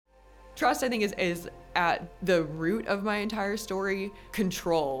Trust, I think, is at the root of my entire story.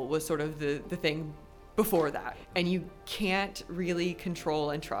 Control was sort of the thing before that. And you can't really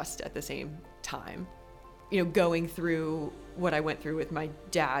control and trust at the same time. Going through what I went through with my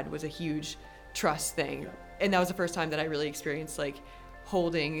dad was a huge trust thing. And that was the first time that I really experienced like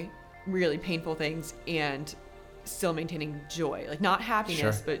holding really painful things and still maintaining joy. Like not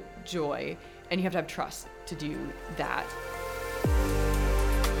happiness, Sure. but joy. And you have to have trust to do that.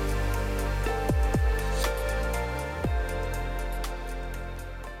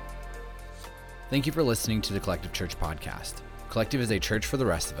 Thank you for listening to the Collective Church podcast. Collective is a church for the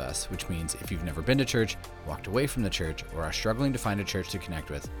rest of us, which means if you've never been to church, walked away from the church, or are struggling to find a church to connect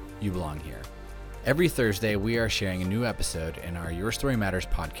with, you belong here. Every Thursday, we are sharing a new episode in our Your Story Matters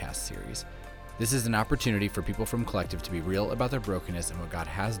podcast series. This is an opportunity for people from Collective to be real about their brokenness and what God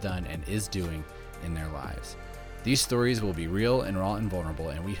has done and is doing in their lives. These stories will be real and raw and vulnerable,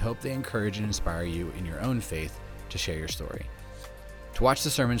 and we hope they encourage and inspire you in your own faith to share your story. To watch the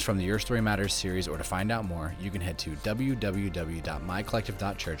sermons from the Your Story Matters series or to find out more, you can head to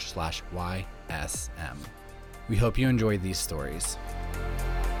www.mycollective.church/YSM. We hope you enjoy these stories.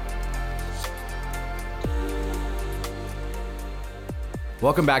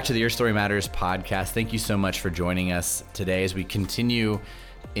 Welcome back to the Your Story Matters podcast. Thank you so much for joining us today as we continue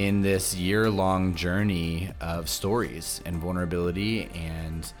in this year-long journey of stories and vulnerability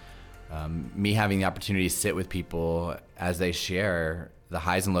and me having the opportunity to sit with people as they share the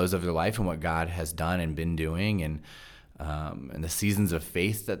highs and lows of their life and what God has done and been doing and the seasons of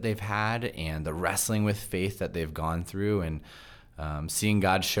faith that they've had and the wrestling with faith that they've gone through and seeing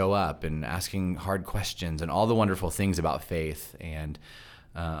God show up and asking hard questions and all the wonderful things about faith. And,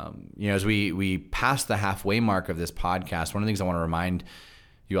 as we pass the halfway mark of this podcast, one of the things I want to remind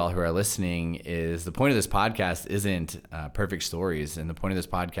you all who are listening is the point of this podcast isn't perfect stories. And the point of this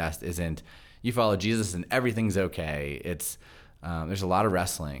podcast isn't you follow Jesus and everything's okay. It's there's a lot of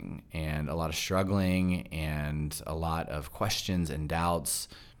wrestling and a lot of struggling and a lot of questions and doubts,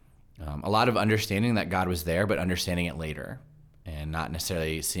 a lot of understanding that God was there, but understanding it later and not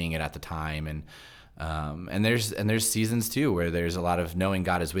necessarily seeing it at the time. And there's seasons too where there's a lot of knowing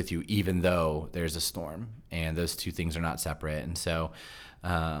God is with you, even though there's a storm, and those two things are not separate. And so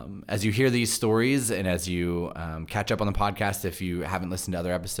as you hear these stories and as you catch up on the podcast, if you haven't listened to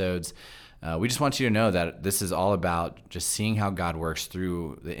other episodes, we just want you to know that this is all about just seeing how God works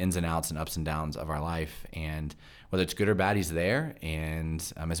through the ins and outs and ups and downs of our life. And whether it's good or bad, he's there.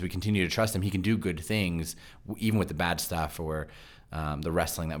 And as we continue to trust him, he can do good things, even with the bad stuff or the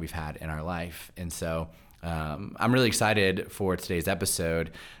wrestling that we've had in our life. And so I'm really excited for today's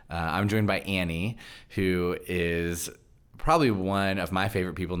episode. I'm joined by Annie, who is probably one of my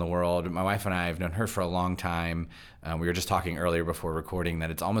favorite people in the world. My wife and I have known her for a long time. We were just talking earlier before recording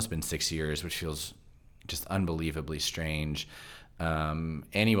that it's almost been 6 years, which feels just unbelievably strange.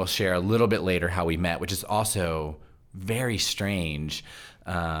 Annie will share a little bit later how we met, which is also very strange.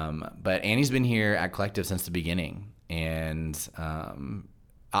 But Annie's been here at Collective since the beginning. And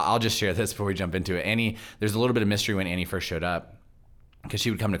I'll just share this before we jump into it. Annie, there's a little bit of mystery when Annie first showed up, because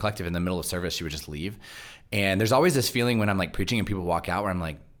she would come to Collective in the middle of service, she would just leave. And there's always this feeling when I'm like preaching and people walk out where I'm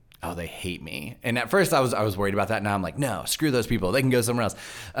like, oh, they hate me. And at first I was worried about that. Now I'm like, no, screw those people. They can go somewhere else.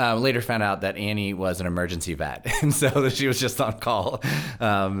 Later found out that Annie was an emergency vet. And so she was just on call.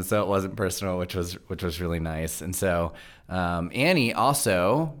 So it wasn't personal, which was really nice. And so Annie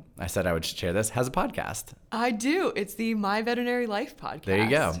also, I said I would share this, has a podcast. I do. It's the My Veterinary Life podcast. There you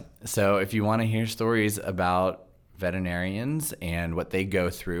go. So if you want to hear stories about veterinarians and what they go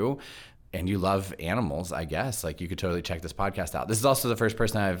through, and you love animals, I guess, like you could totally check this podcast out. This is also the first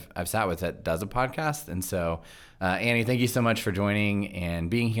person I've sat with that does a podcast. And so, Annie, thank you so much for joining and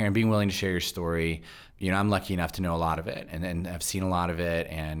being here and being willing to share your story. I'm lucky enough to know a lot of it and I've seen a lot of it.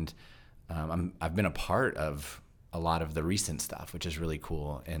 And I've been a part of a lot of the recent stuff, which is really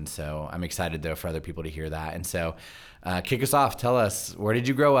cool. And so I'm excited though for other people to hear that. And so kick us off. Tell us, where did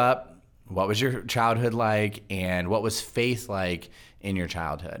you grow up? What was your childhood like? And what was faith like in your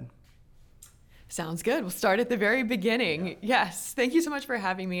childhood? Sounds good. We'll start at the very beginning. Yes. Thank you so much for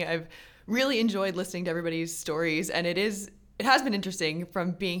having me. I've really enjoyed listening to everybody's stories, and it has been interesting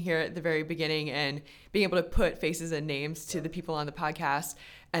from being here at the very beginning and being able to put faces and names to the people on the podcast,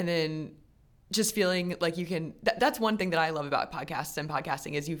 and then just feeling like you can, that's one thing that I love about podcasts and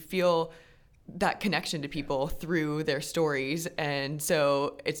podcasting is you feel that connection to people through their stories. And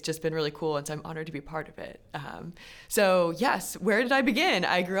so it's just been really cool. And so I'm honored to be part of it. So yes, where did I begin?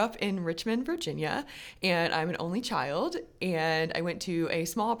 I grew up in Richmond, Virginia, and I'm an only child. And I went to a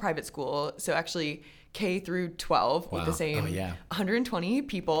small private school. So actually K through 12 with the same 120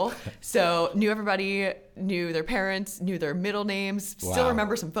 people. So knew everybody, knew their parents, knew their middle names, still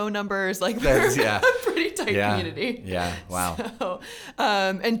remember some phone numbers. Like we're a pretty tight community. Yeah. Wow. So,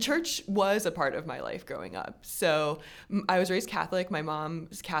 and church was a part of my life growing up. So I was raised Catholic. My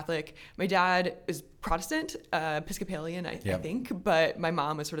mom's Catholic. My dad is Protestant, Episcopalian, I think, but my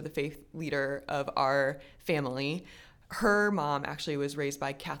mom was sort of the faith leader of our family. Her mom actually was raised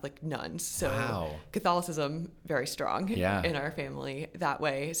by Catholic nuns. So Catholicism, very strong in our family that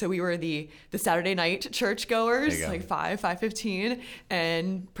way. So we were the Saturday night church goers, like 5:15.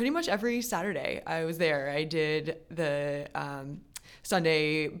 And pretty much every Saturday I was there. I did the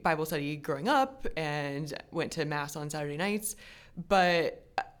Sunday Bible study growing up and went to mass on Saturday nights. But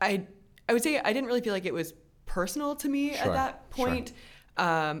I would say I didn't really feel like it was personal to me at that point.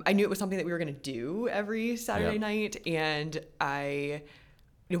 I knew it was something that we were going to do every Saturday night, and I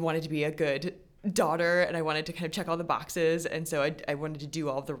wanted to be a good daughter, and I wanted to kind of check all the boxes, and so I wanted to do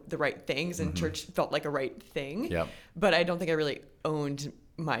all the right things, and church felt like a right thing. But I don't think I really owned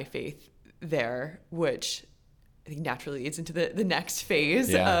my faith there, which I think naturally leads into the next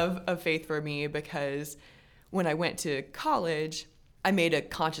phase of faith for me, because when I went to college, I made a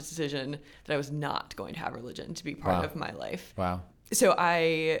conscious decision that I was not going to have religion to be part of my life. So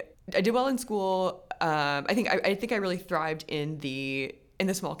I did well in school. I think I really thrived in the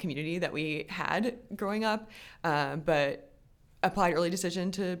small community that we had growing up, but applied early decision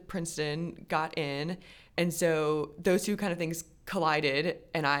to Princeton, got in, and so those two kind of things collided.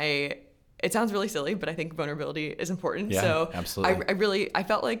 And it sounds really silly, but I think vulnerability is important. So absolutely. I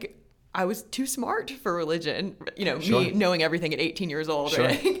felt like I was too smart for religion, me knowing everything at 18 years old,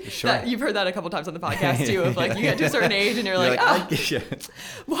 right? You've heard that a couple times on the podcast too, of like, you get to a certain age and you're like,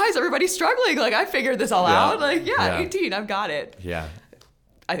 why is everybody struggling? Like, I figured this all out. Like, 18, I've got it.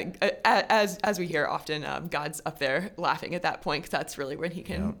 I think as we hear often, God's up there laughing at that point, because that's really when he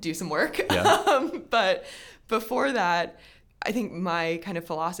can do some work. But before that, I think my kind of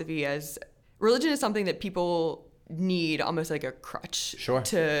philosophy as religion is something that people need almost like a crutch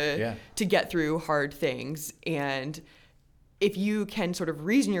to get through hard things. And if you can sort of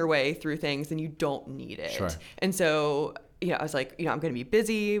reason your way through things, then you don't need it. And so, I was like, I'm going to be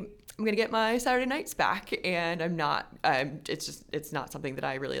busy. I'm going to get my Saturday nights back, and it's not something that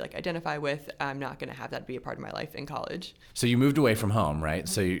I really like identify with. I'm not going to have that be a part of my life in college. So you moved away from home, right?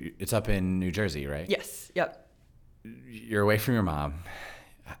 So it's up in New Jersey, right? Yes. Yep. You're away from your mom.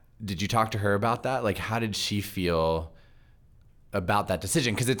 Did you talk to her about that? Like, how did she feel about that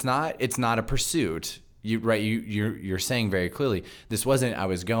decision? Because it's not a pursuit. You're saying very clearly, this wasn't I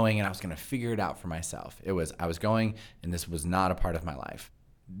was going and I was going to figure it out for myself. It was I was going and this was not a part of my life.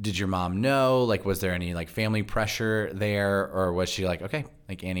 Did your mom know? Like, was there any like family pressure there, or was she like, okay,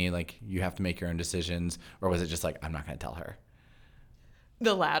 like Annie, like you have to make your own decisions, or was it just like, I'm not going to tell her?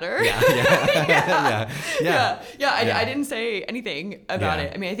 The latter. I didn't say anything about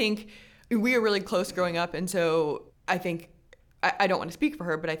it. I mean, I think we were really close growing up, and so I think I don't want to speak for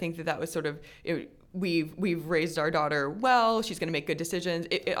her, but I think that was sort of we've raised our daughter well. She's going to make good decisions.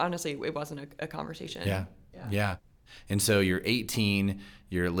 It honestly, it wasn't a conversation. Yeah. And so you're 18.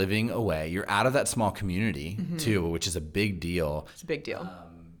 You're living away. You're out of that small community too, which is a big deal. It's a big deal.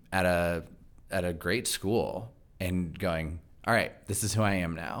 At a great school, and going, all right, this is who I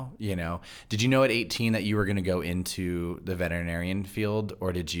am now, Did you know at 18 that you were going to go into the veterinarian field,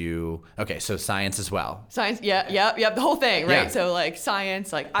 or did you, so science as well? Science, the whole thing, right? Yeah. So like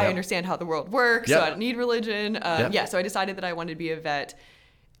science, like I understand how the world works, so I don't need religion. So I decided that I wanted to be a vet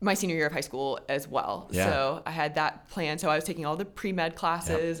my senior year of high school as well. So I had that plan. So I was taking all the pre-med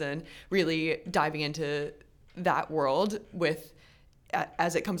classes and really diving into that world with,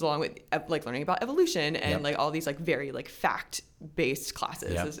 as it comes along with like learning about evolution and like all these like very like fact-based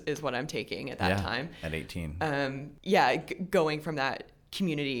classes is what I'm taking at that time. At 18. Going from that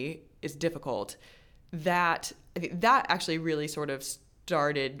community is difficult. I think that actually really sort of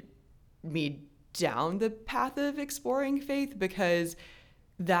started me down the path of exploring faith, because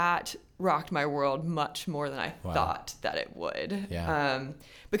that rocked my world much more than I thought that it would.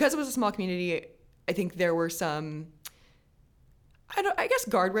 Because it was a small community, I think there were some, I guess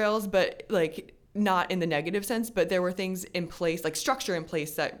guardrails, but like not in the negative sense, but there were things in place, like structure in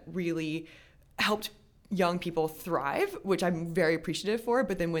place, that really helped young people thrive, which I'm very appreciative for.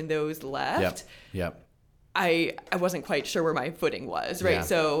 But then when those left, I wasn't quite sure where my footing was, right?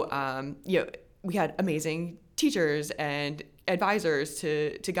 So, we had amazing teachers and advisors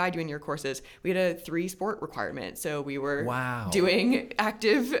to guide you in your courses. We had a 3-sport requirement, so we were doing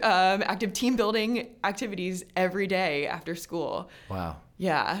active team building activities every day after school. Wow.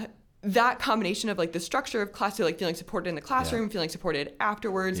 Yeah. that combination of like the structure of class, so like feeling supported in the classroom, feeling supported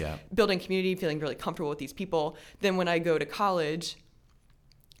afterwards, building community, feeling really comfortable with these people. Then when I go to college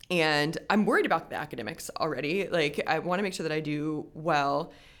and I'm worried about the academics already, like I want to make sure that I do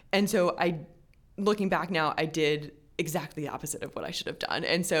well. And so looking back now, I did exactly the opposite of what I should have done.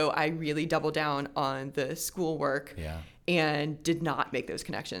 And so I really doubled down on the schoolwork and did not make those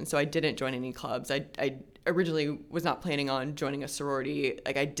connections. So I didn't join any clubs. I originally was not planning on joining a sorority.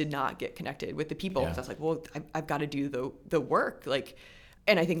 Like I did not get connected with the people because I was like, well, I've got to do the work. Like,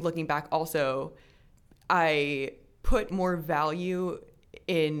 and I think looking back also, I put more value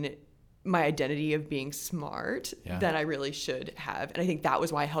in my identity of being smart than I really should have. And I think that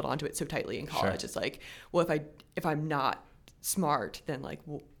was why I held on to it so tightly in college. It's like, well, if I'm not smart, then like,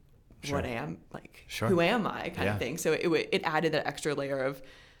 well, what am like, who am I kind of thing. So it added that extra layer of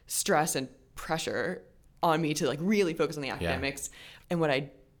stress and pressure on me to like really focus on the academics. And what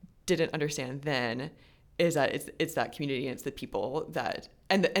I didn't understand then is that it's that community and it's the people that,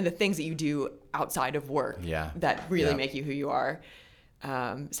 and the things that you do outside of work that really make you who you are.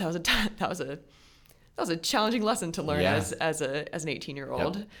 So that was a challenging lesson to learn as an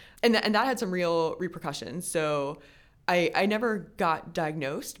 18-year-old. And that had some real repercussions. So I never got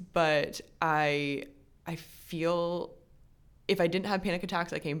diagnosed, but I feel if I didn't have panic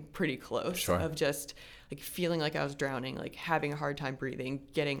attacks, I came pretty close of just like feeling like I was drowning, like having a hard time breathing,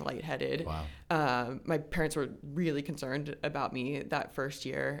 getting lightheaded. Wow. My parents were really concerned about me that first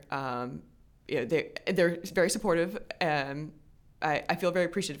year. They're very supportive. I feel very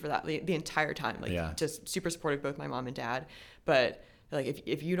appreciative for that the entire time. Like just super supportive, both my mom and dad. But like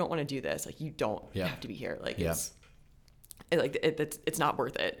if you don't want to do this, like you don't have to be here. Like it's not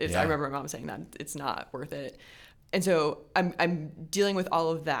worth it. I remember my mom saying that it's not worth it. And so I'm dealing with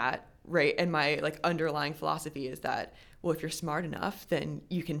all of that, right? And my like underlying philosophy is that, well, if you're smart enough, then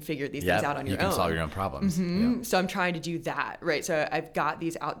you can figure these things out on your own. You can solve your own problems. Mm-hmm. So I'm trying to do that, right? So I've got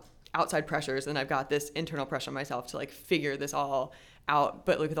these outside pressures and I've got this internal pressure on myself to like figure this all out,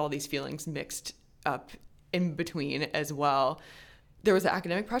 but like with all these feelings mixed up in between as well. There was the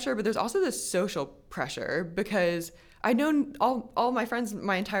academic pressure, but there's also this social pressure because I'd known all my friends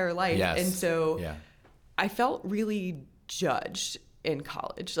my entire life. And so I felt really judged in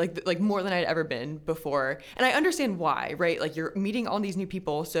college, like more than I'd ever been before. And I understand why, right? Like you're meeting all these new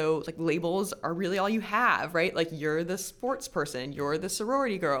people. So like labels are really all you have, right? Like you're the sports person, you're the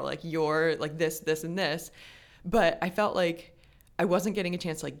sorority girl, like you're like this, and this. But I felt like I wasn't getting a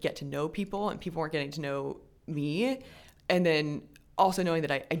chance to like get to know people and people weren't getting to know me. And then also knowing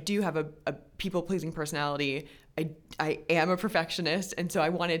that I do have a people-pleasing personality. I am a perfectionist, and so I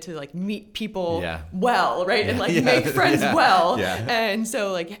wanted to like meet people well, right? And like make friends well. And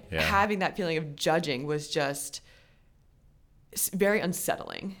so like having that feeling of judging was just very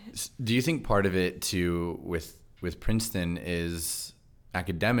unsettling. Do you think part of it too with Princeton is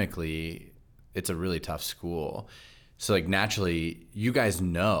academically it's a really tough school? So like naturally you guys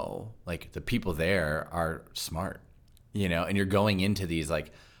know like the people there are smart, you know, and you're going into these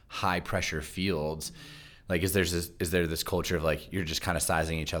like high pressure fields. Like, is there this culture of like you're just kind of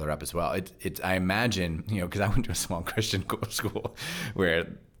sizing each other up as well? I imagine, you know, because I went to a small Christian school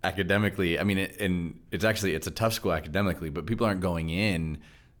where academically, I mean, it's a tough school academically, but people aren't going in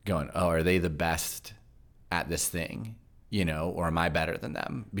going, oh, are they the best at this thing, you know, or am I better than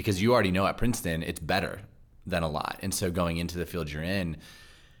them? Because you already know at Princeton it's better than a lot, and so going into the field you're in,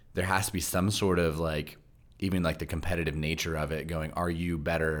 there has to be some sort of like, even like the competitive nature of it going, are you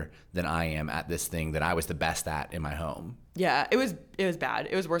better than I am at this thing that I was the best at in my home? Yeah, it was bad.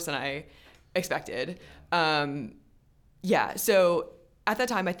 It was worse than I expected. So at that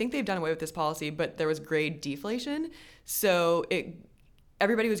time, I think they've done away with this policy, but there was grade deflation. So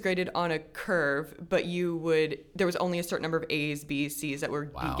everybody was graded on a curve, but there was only a certain number of A's, B's, C's that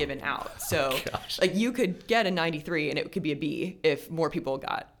would be given out. So like you could get a 93 and it could be a B if more people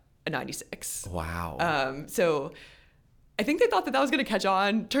got a 96. Wow. So I think they thought that was going to catch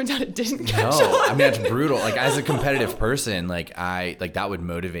on. Turns out it didn't catch on. I mean, that's brutal. Like as a competitive person, like that would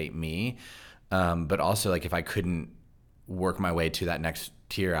motivate me. But also like if I couldn't work my way to that next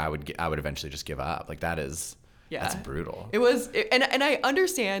tier, I would eventually just give up. Like that's brutal. It was, and I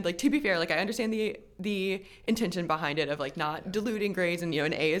understand, like, to be fair, like I understand the intention behind it of like not diluting grades and, you know,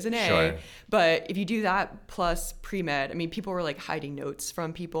 an A is an A. Sure. But if you do that plus pre-med, I mean, people were like hiding notes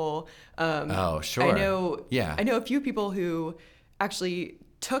from people. Oh, sure. I know a few people who actually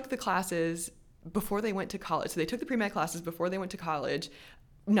took the classes before they went to college. So they took the pre-med classes before they went to college,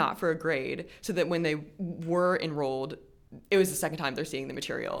 not for a grade, so that when they were enrolled, it was the second time they're seeing the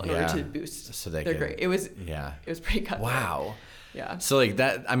material in order to boost their grade. It was pretty cutthroat. Wow. Yeah. So like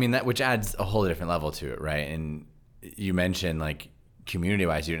that, I mean, that, which adds a whole different level to it, right? And you mentioned like community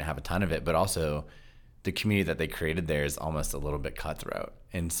wise, you didn't have a ton of it, but also the community that they created there is almost a little bit cutthroat.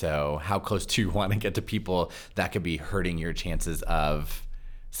 And so how close do you want to get to people that could be hurting your chances of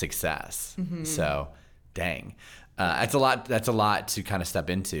success? So dang, that's a lot to kind of step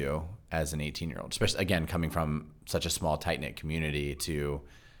into as an 18-year-old, especially again, coming from such a small, tight knit community to,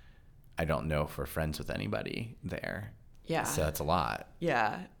 I don't know if we're friends with anybody there. Yeah. So it's a lot.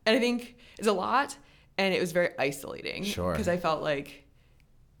 Yeah. And I think it's a lot, and it was very isolating. Sure. Because I felt like,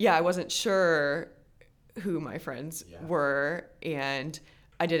 I wasn't sure who my friends were, and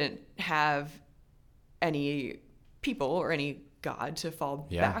I didn't have any people or any God to fall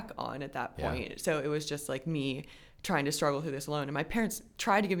back on at that point. Yeah. So it was just like me trying to struggle through this alone. And my parents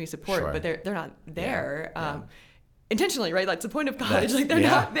tried to give me support, but they're not there. Intentionally, right? That's the point of college. Like they're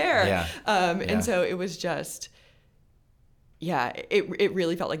not there. Yeah. And so it was just, it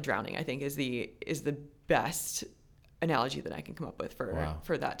really felt like drowning, I think is the best analogy that I can come up with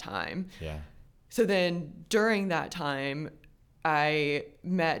for that time. Yeah. So then during that time, I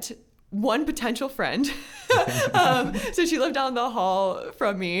met one potential friend. So she lived down the hall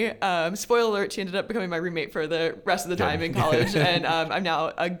from me. Spoiler alert, she ended up becoming my roommate for the rest of the time in college. And I'm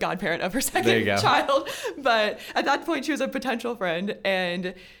now a godparent of her second child. But at that point, she was a potential friend.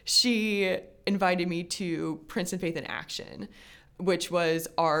 And she invited me to Princeton Faith in Action, which was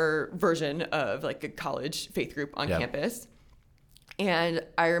our version of like a college faith group on campus. And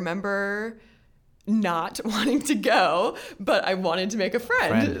I remember not wanting to go, but I wanted to make a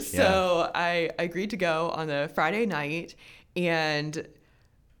friend. So I agreed to go on a Friday night, and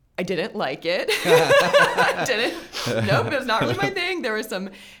I didn't like it. Nope, it was not really my thing. There was some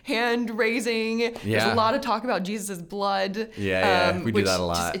hand raising. There's a lot of talk about Jesus's blood. We do that a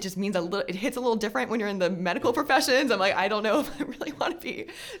lot. It just means it hits a little different when you're in the medical professions. I'm like, I don't know if I really want to be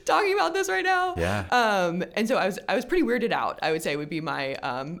talking about this right now. And so I was pretty weirded out, I would say would be my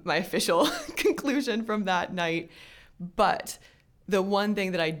my official conclusion from that night. But the one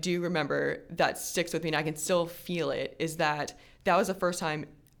thing that I do remember that sticks with me, and I can still feel it, is that was the first time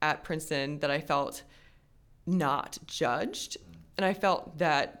at Princeton that I felt not judged. And I felt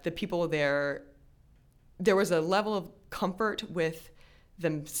that the people there was a level of comfort with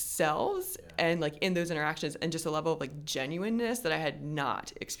themselves and like in those interactions, and just a level of like genuineness that I had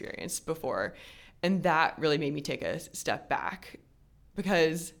not experienced before. And that really made me take a step back,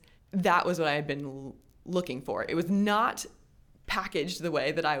 because that was what I had been looking for. It was not packaged the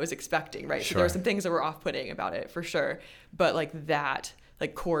way that I was expecting, right? So there were some things that were off-putting about it for sure. But like that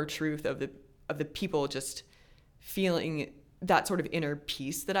core truth of the people just feeling that sort of inner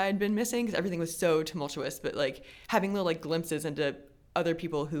peace that I had been missing, because everything was so tumultuous, but like having little like glimpses into other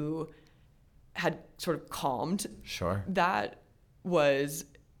people who had sort of calmed. That was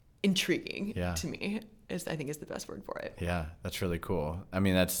intriguing to me, I think is the best word for it. Yeah, that's really cool. I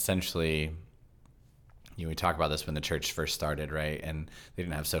mean, that's essentially, we talk about this when the church first started, right? And they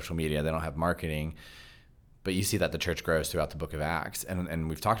didn't have social media, they don't have marketing. But you see that the church grows throughout the book of Acts. And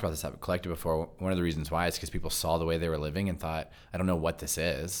we've talked about this at Collective before. One of the reasons why is because people saw the way they were living and thought, I don't know what this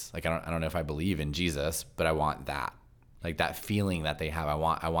is. Like, I don't know if I believe in Jesus, but I want that. Like that feeling that they have.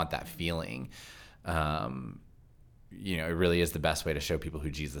 I want that feeling. It really is the best way to show people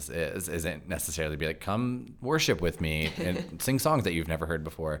who Jesus is. Isn't necessarily be like, come worship with me and sing songs that you've never heard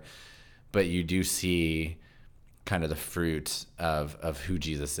before. But you do see kind of the fruit of who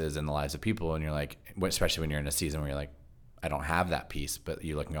Jesus is in the lives of people. And you're like, especially when you're in a season where you're like, I don't have that peace, but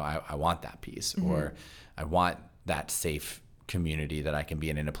you look and go, I want that peace, or I want that safe community that I can be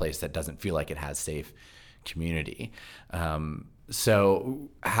in a place that doesn't feel like it has safe community. So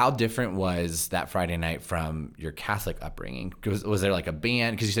how different was that Friday night from your Catholic upbringing? Was there like a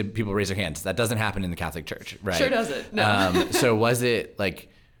band? Because you said people raise their hands. That doesn't happen in the Catholic Church, right? Sure doesn't. No. So was it like,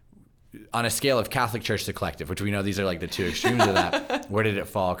 on a scale of Catholic Church to Collective, which we know these are like the two extremes of that, where did it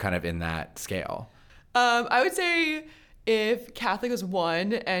fall kind of in that scale? I would say if Catholic was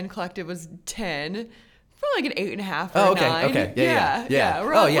 1 and Collective was 10, probably like an 8.5 or 9. Okay. Yeah.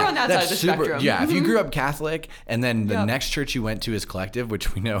 We're on that side of the spectrum. Yeah, if you grew up Catholic and then the next church you went to is Collective,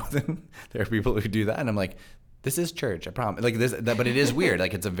 which we know there are people who do that, and I'm like, this is church, I promise. Like this, but it is weird.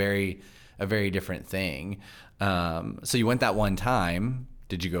 Like it's a very different thing. So you went that one time.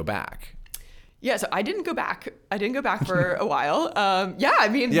 Did you go back? Yeah, so I didn't go back. For a while.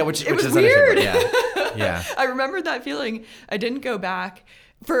 Which was is weird. Yeah. I remember that feeling. I didn't go back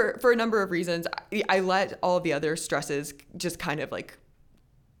for a number of reasons. I let all of the other stresses just kind of like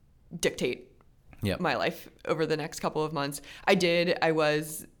dictate my life over the next couple of months. I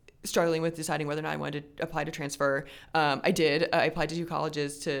was struggling with deciding whether or not I wanted to apply to transfer. I did. I applied to 2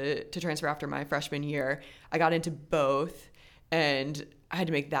 colleges to transfer after my freshman year. I got into both, and I had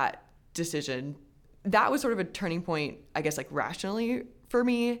to make that decision. That was sort of a turning point, I guess, like rationally for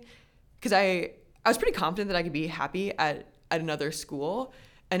me, because I was pretty confident that I could be happy at another school.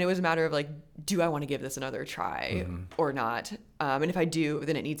 And it was a matter of like, do I want to give this another try or not? And if I do,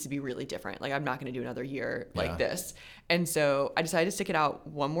 then it needs to be really different. Like, I'm not going to do another year like this. And so I decided to stick it out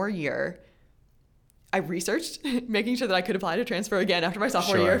one more year. I researched making sure that I could apply to transfer again after my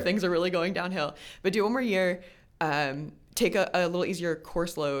sophomore year if things are really going downhill. But do one more year, take a little easier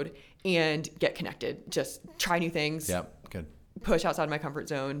course load, and get connected. Just try new things. Yep, good. Push outside my comfort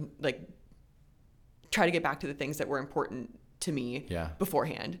zone. Like, try to get back to the things that were important to me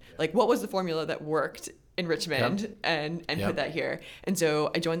beforehand. Like, what was the formula that worked in Richmond and put that here. And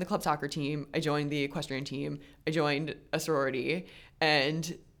so I joined the club soccer team. I joined the equestrian team. I joined a sorority.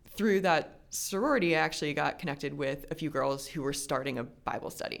 And through that sorority, I actually got connected with a few girls who were starting a Bible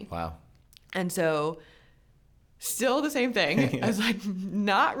study. Wow. And so still the same thing. I was like,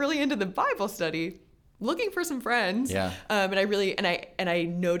 not really into the Bible study, looking for some friends. Yeah. And I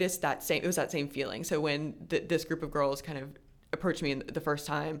noticed it was that same feeling. So when this group of girls kind of approached me the first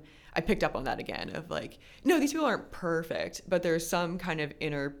time, I picked up on that again of like, no, these people aren't perfect, but there's some kind of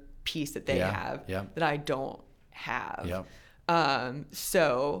inner peace that they have that I don't have.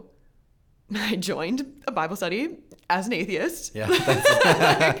 So I joined a Bible study as an atheist. Yeah.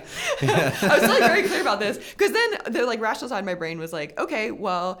 I was like very clear about this, because then the like rational side of my brain was like, okay,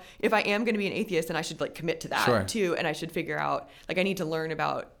 well, if I am going to be an atheist, then I should like commit to that too, and I should figure out, like, I need to learn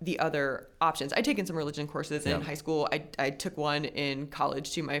about the other options. I'd taken some religion courses in high school. I took one in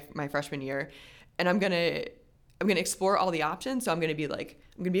college too, my freshman year, and I'm gonna explore all the options. So I'm gonna be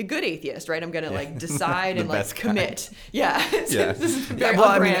a good atheist, right? I'm gonna like decide and like commit. This is very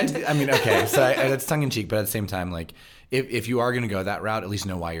on brand. I mean, okay. So it's tongue in cheek, but at the same time, like if you are gonna go that route, at least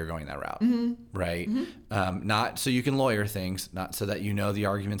know why you're going that route, right? Not so you can lawyer things, not so that you know the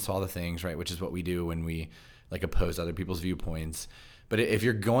arguments to all the things, right? Which is what we do when we like oppose other people's viewpoints. But if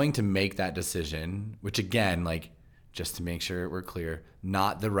you're going to make that decision, which again, like, just to make sure we're clear,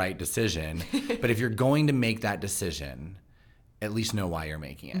 not the right decision. But if you're going to make that decision, at least know why you're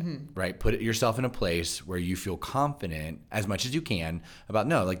making it, right? Put yourself in a place where you feel confident as much as you can about,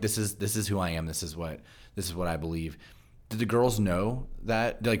 no, like this is who I am. This is what I believe. Did the girls know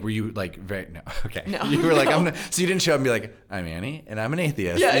that? Like, were you like no? Okay. No. You were like, so you didn't show up and be like, I'm Annie and I'm an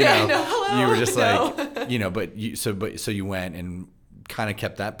atheist. Hello. You were just like, but you went and kind of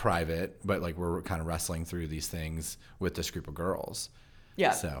kept that private, but like we're kind of wrestling through these things with this group of girls.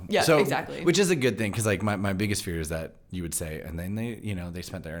 So exactly. Which is a good thing, because like my biggest fear is that you would say, and then they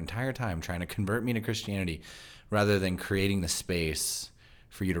spent their entire time trying to convert me to Christianity rather than creating the space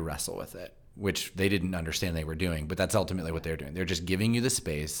for you to wrestle with it, which they didn't understand they were doing, but that's ultimately what they're doing. They're just giving you the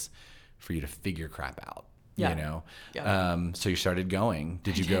space for you to figure crap out. So you started going.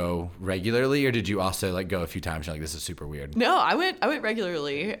 Did you go regularly, or did you also like go a few times? You're like, this is super weird. No, I went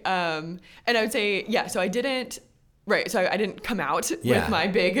regularly. And I would say, so I didn't, so I didn't come out with my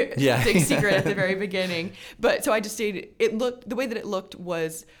big secret at the very beginning. But so I just stayed, the way that it looked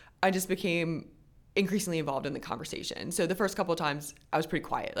was I just became increasingly involved in the conversation. So the first couple of times I was pretty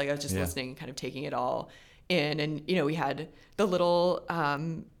quiet. Like I was just listening, kind of taking it all in. And, we had the little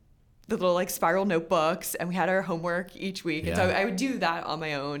like spiral notebooks, and we had our homework each week. And so I would do that on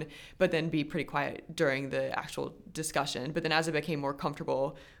my own, but then be pretty quiet during the actual discussion. But then as I became more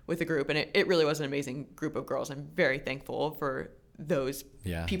comfortable with the group, and it really was an amazing group of girls, I'm very thankful for those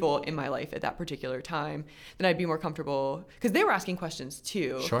people in my life at that particular time, then I'd be more comfortable, because they were asking questions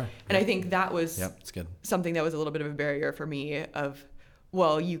too. Sure. And I think that was it's good. Something that was a little bit of a barrier for me of,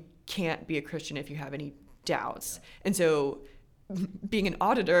 well, you can't be a Christian if you have any doubts. And so being an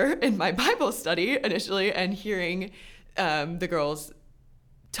auditor in my Bible study initially and hearing the girls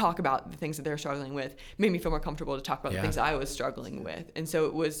talk about the things that they're struggling with made me feel more comfortable to talk about the things that I was struggling with. And so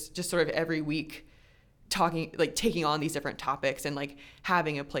it was just sort of every week taking on these different topics and like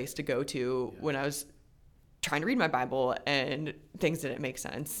having a place to go to when I was trying to read my Bible and things didn't make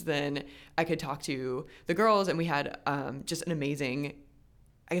sense. Then I could talk to the girls, and we had just an amazing,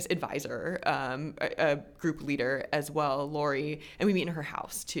 I guess, advisor, a group leader as well, Lori, and we meet in her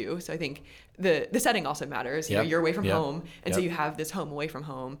house too. So I think the setting also matters. You're away from home, and so you have this home away from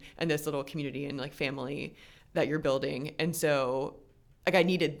home and this little community and like family that you're building. And so like I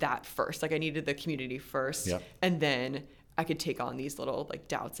needed that first. Like I needed the community first, and then I could take on these little like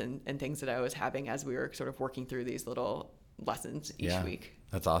doubts and things that I was having as we were sort of working through these little lessons each week.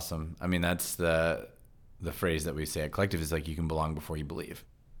 That's awesome. I mean, that's the phrase that we say at Collective is like, you can belong before you believe.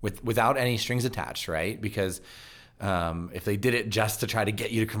 without any strings attached, right? Because if they did it just to try to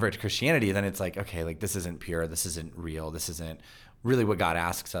get you to convert to Christianity, then it's like, okay, like this isn't pure, this isn't real, this isn't really what God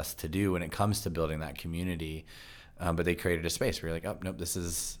asks us to do when it comes to building that community. But they created a space where you're like, oh, nope, this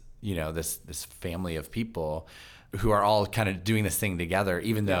is, this family of people who are all kind of doing this thing together,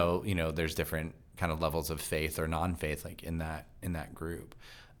 even though, there's different kind of levels of faith or non-faith, like in that group,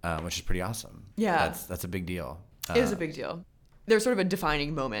 which is pretty awesome. Yeah. That's a big deal. It is a big deal. There's sort of a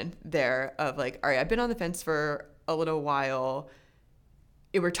defining moment there of like, all right, I've been on the fence for a little while.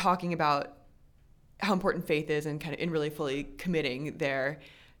 We're talking about how important faith is and kind of in really fully committing there.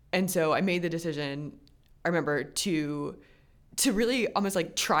 And so I made the decision, I remember, to really almost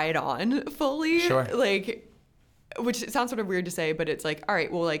like try it on fully. Sure. Like, which sounds sort of weird to say, but it's like, all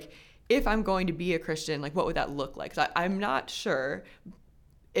right, well, like if I'm going to be a Christian, like what would that look like? 'Cause I'm not sure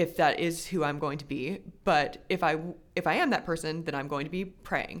if that is who I'm going to be, but if I am that person, then I'm going to be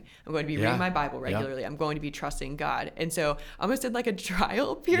praying. I'm going to be reading my Bible regularly. I'm going to be trusting God. And so I almost did like a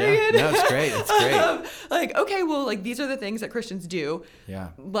trial period. Yeah. No, it's great. It's great. Like, okay, well, like these are the things that Christians do. Yeah.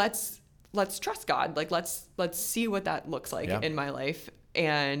 Let's trust God. Like let's see what that looks like in my life.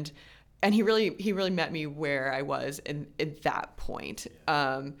 And he really met me where I was in that point.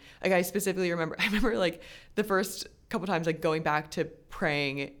 Like I specifically remember like the first couple times like going back to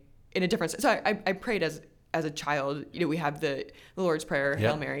praying in a different, so I prayed as a child. We have the Lord's Prayer,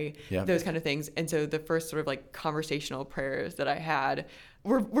 Hail Mary, those kind of things. And so the first sort of like conversational prayers that I had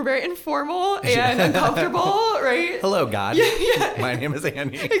were very informal and uncomfortable, right? Hello, God. Yeah. My name is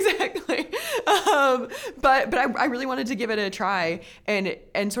Andy. Exactly. But I really wanted to give it a try, and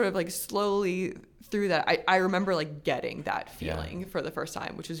sort of like slowly through that, I remember like getting that feeling for the first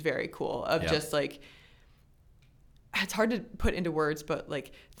time, which was very cool, of just like, it's hard to put into words, but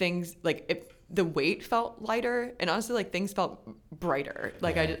like things like the weight felt lighter, and honestly like things felt brighter.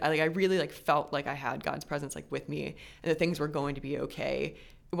 Like I really like felt like I had God's presence like with me, and that things were going to be okay.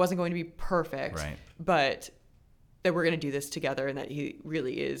 It wasn't going to be perfect, right, but that we're going to do this together, and that he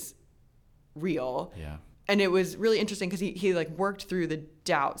really is real. Yeah. And it was really interesting because he like worked through the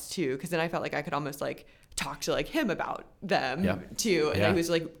doubts too, because then I felt like I could almost like talk to like him about them too, and he was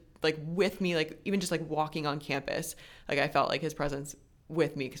like with me, like even just like walking on campus, like I felt like his presence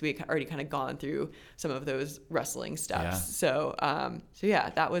with me because we had already kind of gone through some of those wrestling steps. So yeah,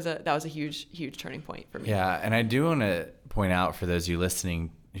 that was a huge turning point for me. Yeah. And I do want to point out for those of you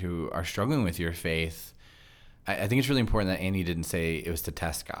listening who are struggling with your faith, I think it's really important that Andy didn't say it was to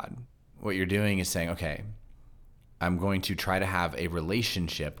test God. What you're doing is saying, okay, I'm going to try to have a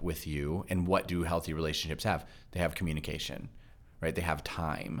relationship with you. And what do healthy relationships have? They have communication, right? They have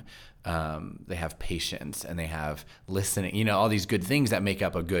time, they have patience, and they have listening, all these good things that make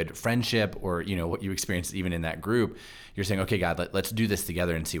up a good friendship, or, what you experience even in that group. You're saying, okay, God, let's do this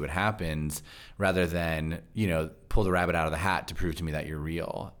together and see what happens, rather than, pull the rabbit out of the hat to prove to me that you're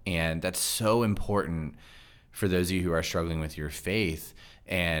real. And that's so important for those of you who are struggling with your faith.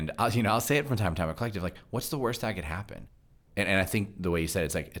 And I'll say it from time to time at Collective, like, what's the worst that could happen? And I think the way you said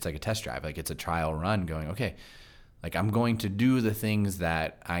it's like a test drive, like it's a trial run going, okay, like I'm going to do the things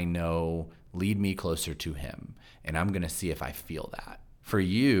that I know lead me closer to him, and I'm going to see if I feel that. For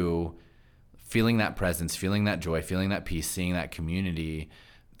you, feeling that presence, feeling that joy, feeling that peace, seeing that community,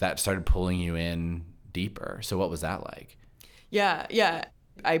 that started pulling you in deeper. So what was that like? Yeah.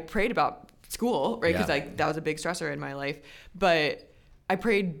 I prayed about school, right? Because that was a big stressor in my life, but I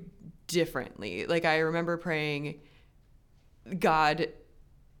prayed differently. Like I remember praying, God,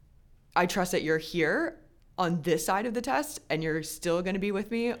 I trust that you're here on this side of the test, and you're still going to be with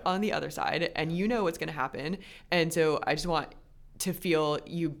me on the other side, and you know what's going to happen. And so I just want to feel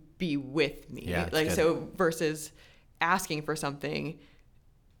you be with me. So versus asking for something,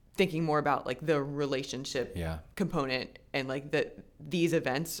 thinking more about like the relationship component, and like that these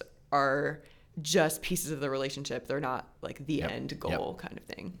events are just pieces of the relationship. They're not like the end goal kind of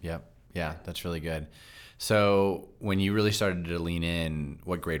thing. Yeah, that's really good. So when you really started to lean in,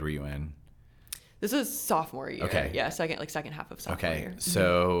 what grade were you in? This is sophomore year. Okay. Yeah, second half of sophomore year.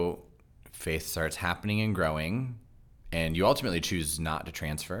 So faith starts happening and growing, and you ultimately choose not to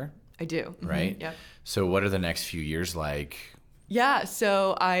transfer. I do. Right? Mm-hmm. Yep. So what are the next few years like? Yeah,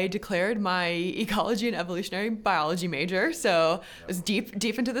 so I declared my ecology and evolutionary biology major. So I was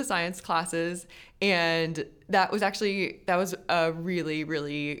deep into the science classes, and that was a really,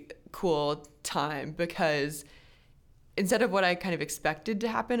 really cool time, because instead of what I kind of expected to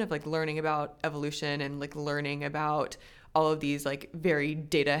happen, of like learning about evolution and like learning about all of these like very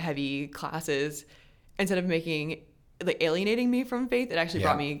data heavy classes, instead of alienating me from faith, it actually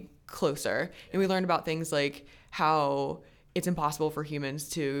brought me closer. And we learned about things like how it's impossible for humans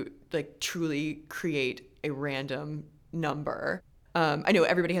to like truly create a random number. I know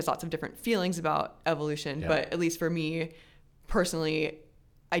everybody has lots of different feelings about evolution, but at least for me personally,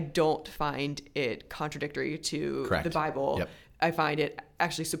 I don't find it contradictory to the Bible. Yep. I find it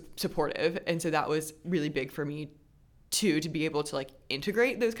actually supportive. And so that was really big for me too, to be able to like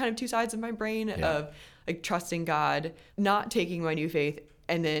integrate those kind of two sides of my brain of like trusting God, not taking my new faith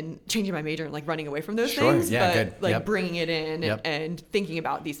and then changing my major and like running away from those things, but like bringing it in and thinking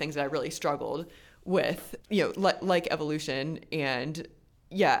about these things that I really struggled with, you know, like evolution. And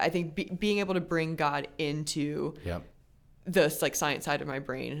I think being able to bring God into this like science side of my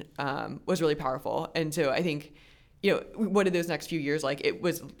brain was really powerful. And so I think, you know, what did those next few years like? It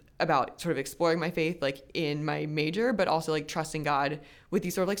was about sort of exploring my faith like in my major, but also like trusting God with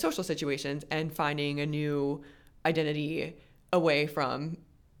these sort of like social situations and finding a new identity away from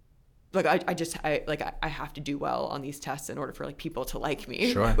like I have to do well on these tests in order for like people to like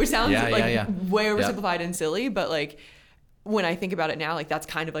me, which sounds way oversimplified and silly, but like when I think about it now, like that's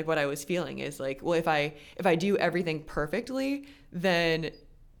kind of like what I was feeling is like, well, if I do everything perfectly, then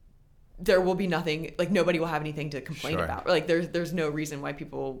there will be nothing, like nobody will have anything to complain about. Like there's no reason why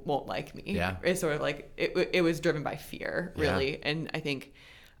people won't like me. Yeah. It's sort of like, it was driven by fear really. Yeah. And I think,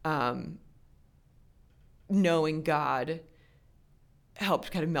 knowing God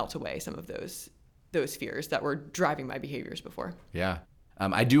helped kind of melt away some of those fears that were driving my behaviors before. Yeah.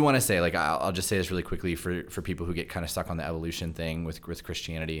 I do want to say, like, I'll just say this really quickly for people who get kind of stuck on the evolution thing with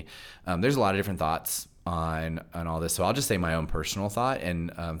Christianity. There's a lot of different thoughts on all this. So I'll just say my own personal thought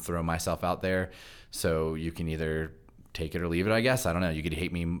and throw myself out there. So you can either take it or leave it, I guess. I don't know. You could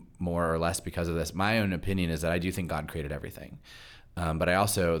hate me more or less because of this. My own opinion is that I do think God created everything. But I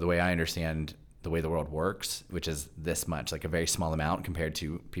also, the way I understand the way the world works, which is this much, like a very small amount compared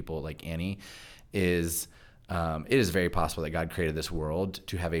to people like Annie, is it is very possible that God created this world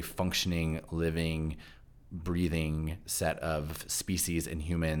to have a functioning, living, breathing set of species and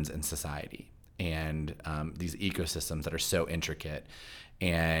humans and society. And these ecosystems that are so intricate.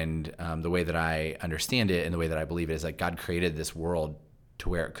 And the way that I understand it and the way that I believe it is that God created this world to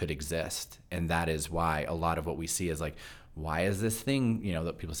where it could exist. And that is why a lot of what we see is like, why is this thing, you know,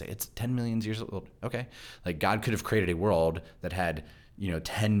 that people say it's 10 million years old? Okay. Like God could have created a world that had,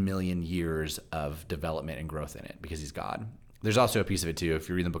 10 million years of development and growth in it because he's God. There's also a piece of it too. If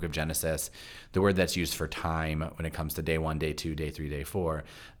you read the book of Genesis, the word that's used for time when it comes to day 1, day 2, day 3, day 4,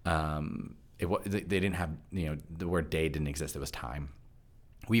 they didn't have, the word day didn't exist. It was time.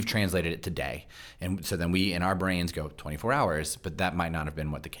 We've translated it to day. And so then we, in our brains, go 24 hours, but that might not have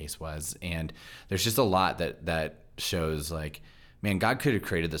been what the case was. And there's just a lot that shows like, man, God could have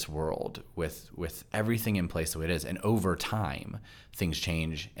created this world with everything in place the way it is. And over time, things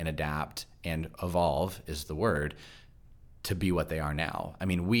change and adapt and evolve is the word to be what they are now. I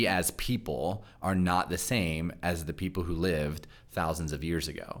mean, we as people are not the same as the people who lived thousands of years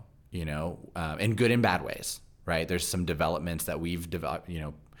ago, in good and bad ways, right? There's some developments that we've developed,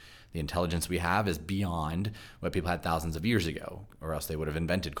 the intelligence we have is beyond what people had thousands of years ago, or else they would have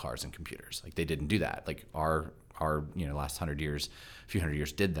invented cars and computers. Like they didn't do that. Like our last few hundred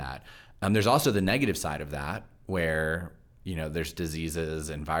years did that. There's also the negative side of that where, there's diseases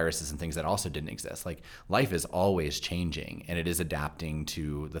and viruses and things that also didn't exist. Like life is always changing and it is adapting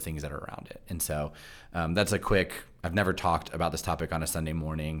to the things that are around it. And so that's I've never talked about this topic on a Sunday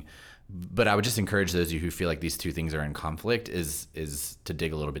morning, but I would just encourage those of you who feel like these two things are in conflict is to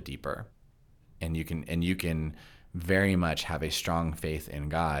dig a little bit deeper. And you can very much have a strong faith in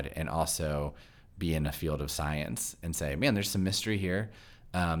God and also be in a field of science and say, man, there's some mystery here.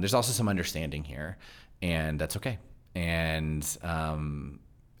 There's also some understanding here, and that's okay. And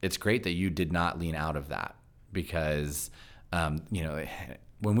it's great that you did not lean out of that because,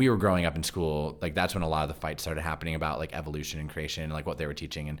 when we were growing up in school, like that's when a lot of the fights started happening about like evolution and creation and like what they were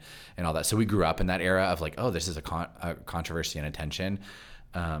teaching and all that. So we grew up in that era of like, oh, this is a controversy and a tension.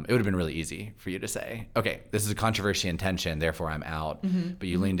 It would have been really easy for you to say, okay, this is a controversy and tension, therefore I'm out. Mm-hmm. But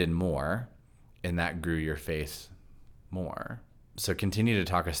you leaned in more and that grew your faith more. So continue to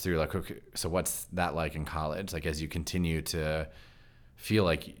talk us through like, okay, so what's that like in college? Like as you continue to feel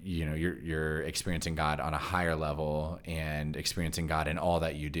like, you're experiencing God on a higher level and experiencing God in all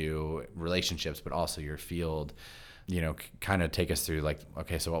that you do, relationships, but also your field, kind of take us through like,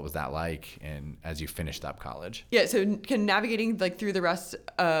 okay, so what was that like? And as you finished up college? Yeah. So navigating like through the rest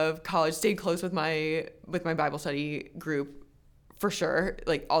of college, stayed close with my Bible study group for sure,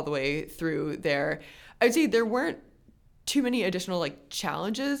 like all the way through there. I would say there weren't too many additional like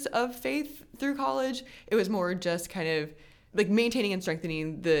challenges of faith through college. It was more just kind of like maintaining and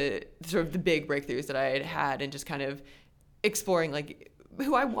strengthening the sort of the big breakthroughs that I had had and just kind of exploring like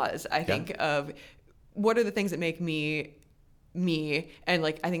who I was, I think, of what are the things that make me me. And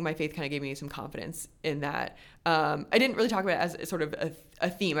like, I think my faith kind of gave me some confidence in that. I didn't really talk about it as sort of a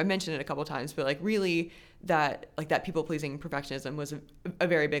theme. I mentioned it a couple of times, but like really that like that people pleasing perfectionism was a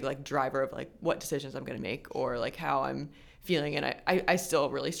very big like driver of like what decisions I'm going to make or like how I'm feeling. And I still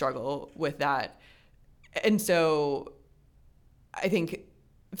really struggle with that. And so I think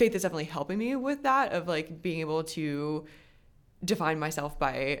faith is definitely helping me with that, of like being able to define myself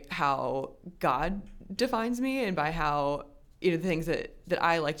by how God defines me and by how, you know, the things that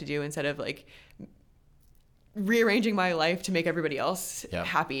I like to do instead of like rearranging my life to make everybody else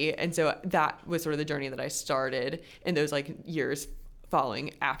happy. And so that was sort of the journey that I started in those like years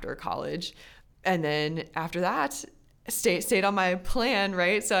following after college. And then after that, stayed on my plan,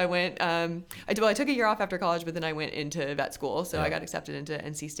 right? So I went, I took a year off after college, but then I went into vet school. So I got accepted into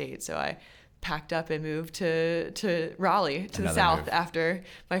NC State. So I packed up and moved to Raleigh, to the South, after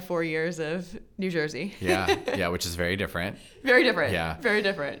my 4 years of New Jersey. Yeah, which is very different. Very different. Yeah. Very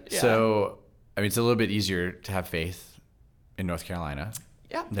different. Yeah. So, I mean, it's a little bit easier to have faith in North Carolina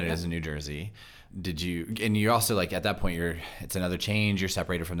than it is in New Jersey. And you also, like, at that point, it's another change. You're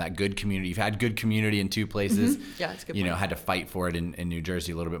separated from that good community. You've had good community in two places. Mm-hmm. Yeah, it's a good You point. know, had to fight for it in New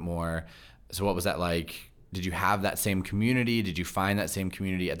Jersey a little bit more. So what was that like? Did you have that same community? Did you find that same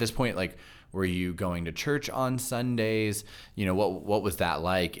community? At this point, like, were you going to church on Sundays? You know, what was that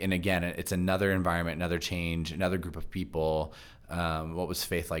like? And again, it's another environment, another change, another group of people. What was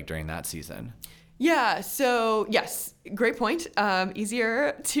faith like during that season? Yeah. So yes, great point.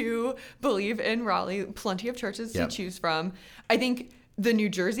 Easier to believe in Raleigh, plenty of churches to choose from. I think the New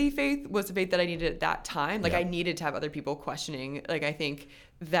Jersey faith was the faith that I needed at that time. Like I needed to have other people questioning. Like I think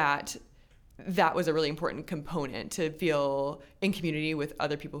that was a really important component, to feel in community with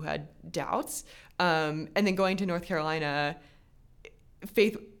other people who had doubts. And then going to North Carolina,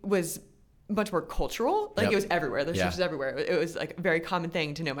 faith was much more cultural. Like it was everywhere. There's churches everywhere. It was like a very common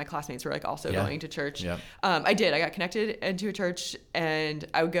thing to know my classmates were like also going to church. I got connected into a church, and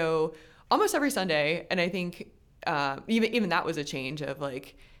I would go almost every Sunday. And I think even that was a change of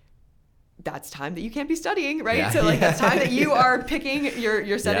like, that's time that you can't be studying, right? So like that's time that you are picking,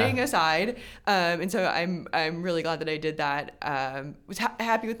 you're setting aside. And so I'm really glad that I did that. Was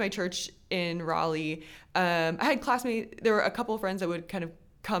happy with my church in Raleigh. I had classmates. There were a couple of friends that would kind of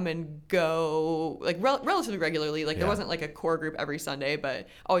come and go like relatively regularly. Like there wasn't like a core group every Sunday, but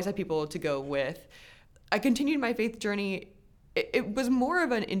always had people to go with. I continued my faith journey. It was more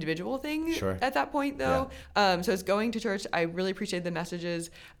of an individual thing at that point, though. So it's going to church. I really appreciated the messages.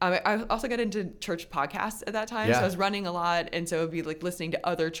 I also got into church podcasts at that time. So I was running a lot. And so it would be like listening to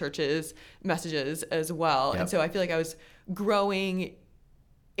other churches' messages as well. And so I feel like I was growing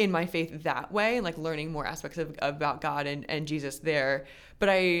in my faith that way and like learning more aspects about God and Jesus there. But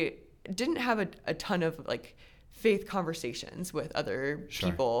I didn't have a ton of like faith conversations with other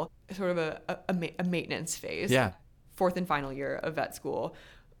people, sort of a maintenance phase. Fourth and final year of vet school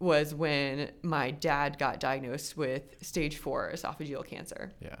was when my dad got diagnosed with stage 4 esophageal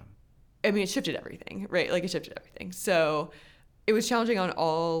cancer. I mean, it shifted everything, right? Like it shifted everything. So it was challenging on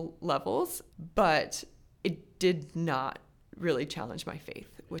all levels, but it did not really challenge my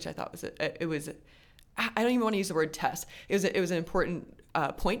faith, which I thought was I don't even want to use the word test. It was an important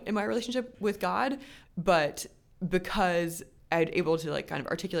point in my relationship with God, but because I'd able to like kind of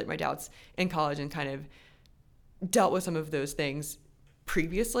articulate my doubts in college and kind of dealt with some of those things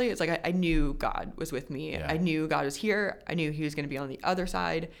previously, it's like I knew God was with me. I knew God was here. I knew he was going to be on the other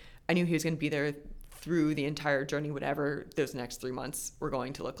side. I knew he was going to be there through the entire journey, whatever those next 3 months were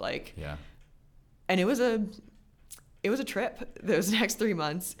going to look like. And it was a trip those next 3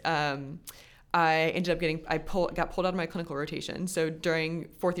 months. I ended up got pulled out of my clinical rotation. So during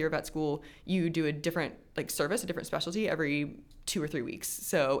 4th year of vet school, you do a different like service, a different specialty every 2 or 3 weeks.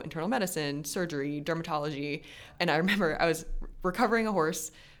 So internal medicine, surgery, dermatology. And I remember I was recovering a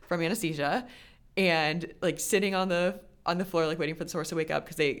horse from anesthesia and like sitting on the floor, like waiting for the horse to wake up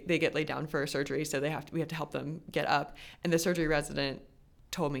because they get laid down for surgery. So we have to help them get up. And the surgery resident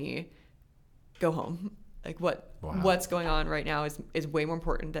told me, go home. Like what's going on right now is way more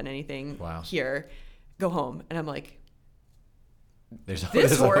important than anything here. Go home. And I'm like, this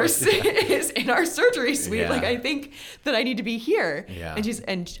horse is in our surgery suite. Like I think that I need to be here.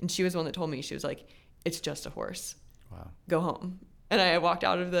 And she was the one that told me, she was like, it's just a horse. Go home. And I walked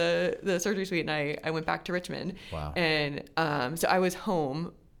out of the surgery suite and I went back to Richmond. And so I was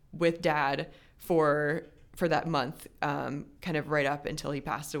home with Dad for that month, kind of right up until he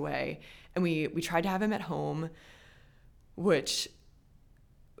passed away. And we tried to have him at home, which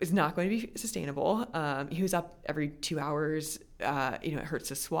was not going to be sustainable. He was up every 2 hours. It hurts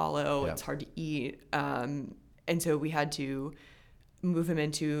to swallow. Yep. It's hard to eat. And so we had to move him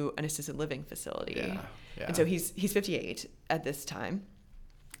into an assisted living facility. Yeah. And so he's 58 at this time.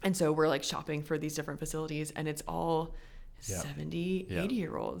 And so we're like shopping for these different facilities, and it's all 70,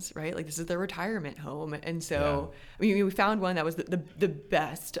 80-year-olds, right? Like this is their retirement home. And so, I mean, we found one that was the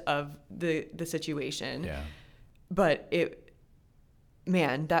best of the situation. Yeah. But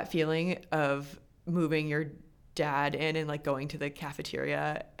that feeling of moving your dad in and like going to the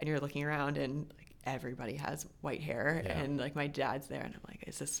cafeteria and you're looking around and like everybody has white hair and like my dad's there and I'm like,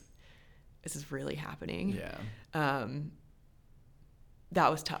 is this really happening? Yeah. That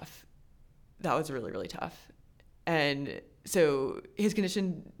was tough. That was really, really tough. And so his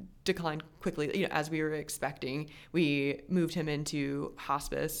condition declined quickly, as we were expecting. We moved him into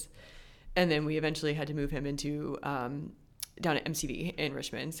hospice, and then we eventually had to move him into down at MCV in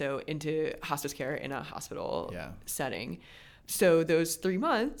Richmond, so into hospice care in a hospital setting. So those 3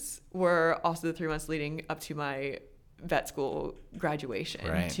 months were also the 3 months leading up to my vet school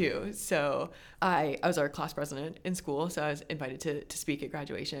graduation too. So I was our class president in school, so I was invited to speak at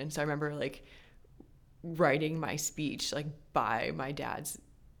graduation. So I remember like writing my speech like by my dad's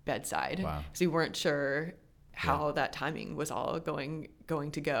bedside. Wow. So we weren't sure how that timing was all going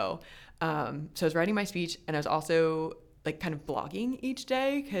to go. So I was writing my speech, and I was also like kind of blogging each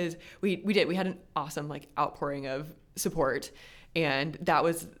day, because we had an awesome like outpouring of support, and that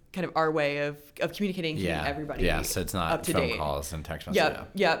was kind of our way of communicating to everybody. Yeah, so it's not up to phone date. calls and text messages.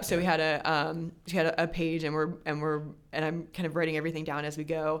 Yep. So we had a page, and I'm kind of writing everything down as we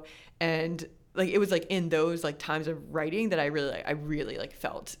go, and like it was like in those like times of writing that I really like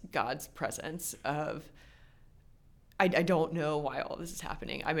felt God's presence of I don't know why all this is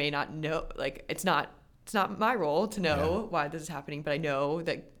happening. I may not know, like it's not my role to know why this is happening, but I know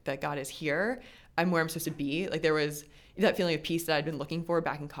that God is here. I'm where I'm supposed to be. Like there was that feeling of peace that I'd been looking for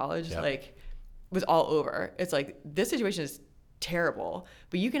back in college, like was all over. It's like this situation is terrible,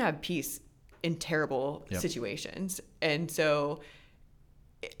 but you can have peace in terrible situations. And so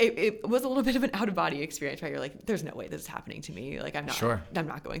it was a little bit of an out of body experience, right? You're like, there's no way this is happening to me. Like I'm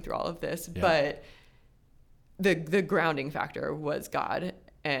not going through all of this, but the grounding factor was God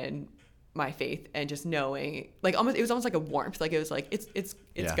and my faith, and just knowing like it was almost like a warmth. Like it was like, it's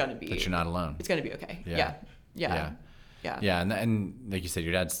gonna be, that you're not alone. It's gonna be okay. Yeah. And like you said,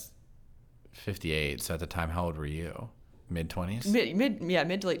 your dad's 58. So at the time, how old were you? Mid-20s?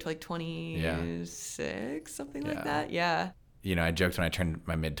 Mid to late, like 26, something like that. Yeah. I joked when I turned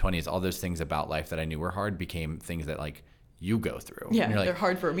my mid-20s, all those things about life that I knew were hard became things that like you go through. Yeah, and you're like, they're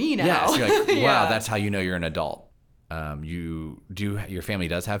hard for me now. Yeah, so you're like, wow, that's how you know you're an adult. Your family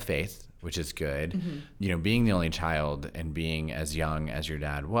does have faith, which is good. Mm-hmm. Being the only child and being as young as your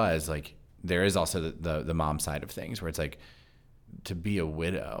dad was, like there is also the mom side of things where it's like to be a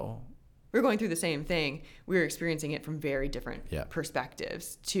widow. We're going through the same thing. We're experiencing it from very different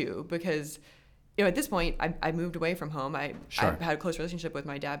perspectives too, because at this point I moved away from home. I had a close relationship with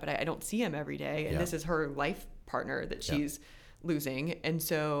my dad, but I don't see him every day, and this is her life partner that she's losing. And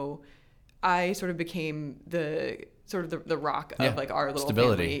so I sort of became the rock of like our little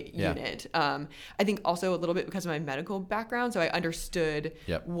family unit. I think also a little bit because of my medical background. So I understood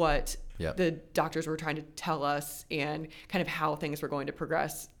what the doctors were trying to tell us and kind of how things were going to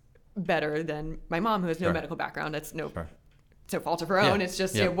progress better than my mom, who has no medical background. That's no fault of her own. It's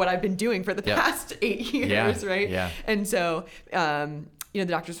just what I've been doing for the past 8 years, right? Yeah. And so, the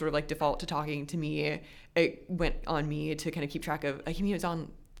doctors sort of like default to talking to me. It went on me to kind of keep track of, he was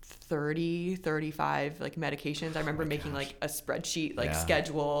on 35 like medications. I remember making like a spreadsheet, like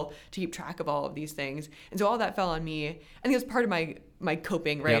schedule to keep track of all of these things. And so all that fell on me. I think it was part of my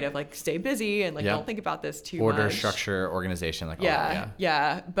coping, right? Of like stay busy and like don't think about this too much. Order, structure, organization, like all that.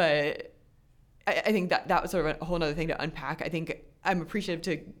 Yeah. But I think that was sort of a whole other thing to unpack. I think I'm appreciative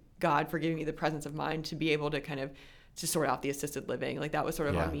to God for giving me the presence of mind to be able to kind of to sort out the assisted living. Like that was sort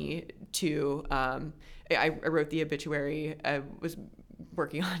of on me too. I wrote the obituary. I was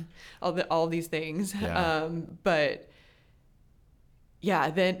working on all these things. But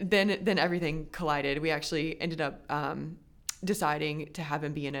then everything collided. We actually ended up deciding to have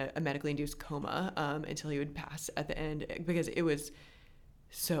him be in a medically induced coma until he would pass at the end, because it was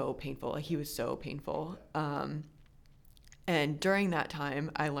so painful. Like he was so painful. And during that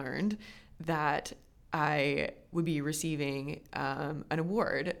time, I learned that I would be receiving an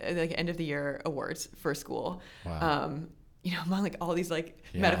award, like end of the year awards for school. Wow. Among like all these like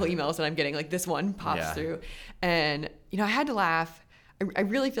medical emails that I'm getting, like this one pops through, and I had to laugh. I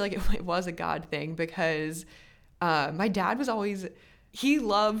really feel like it was a God thing, because my dad was always he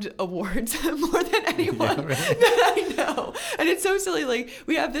loved awards more than anyone Yeah, really? that I know. And it's so silly. Like,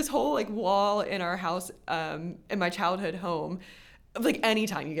 we have this whole like wall in our house, in my childhood home, of like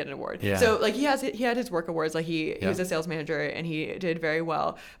anytime you get an award. Yeah. So like he had his work awards. Like he Yeah. was a sales manager and he did very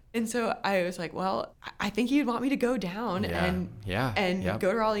well. And so I was like, well, I think he'd want me to go down and Yep. go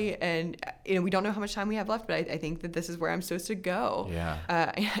to Raleigh. And we don't know how much time we have left, but I think that this is where I'm supposed to go. Yeah.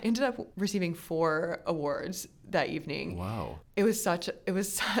 I ended up receiving 4 awards that evening. Wow. It was such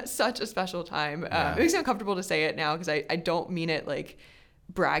a special time. Yeah. It makes me uncomfortable to say it now because I don't mean it like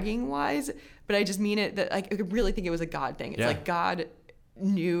bragging wise, but I just mean it that like I really think it was a God thing. It's Yeah. like God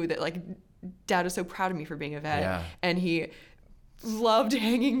knew that like Dad was so proud of me for being a vet, Yeah. and he loved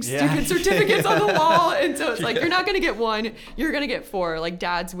hanging Yeah. stupid certificates on the wall. And so it's like, you're not going to get 1, you're going to get 4. Like,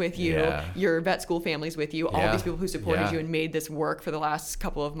 Dad's with you, Yeah. your vet school family's with you, all Yeah. these people who supported Yeah. you and made this work for the last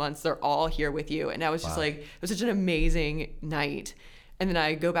couple of months, they're all here with you. And that was just Wow. like, it was such an amazing night. And then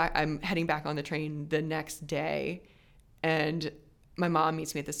I'm heading back on the train the next day, and my mom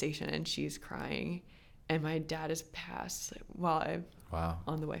meets me at the station and she's crying, and my dad has passed while I'm Wow.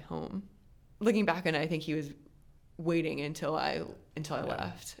 on the way home. Looking back on it, I think he was waiting until I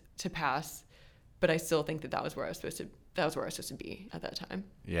left to pass, but I still think that was where I was supposed to be at that time.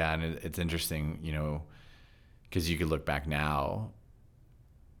 Yeah, and it's interesting, because you could look back now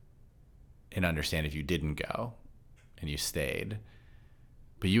and understand if you didn't go and you stayed,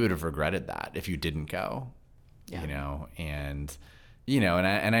 but you would have regretted that if you didn't go. Yeah. And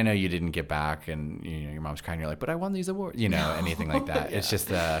and I know you didn't get back, and your mom's crying, you're like, but I won these awards, anything like that. Yeah. It's just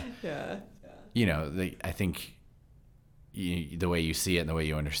Yeah. I think the way you see it and the way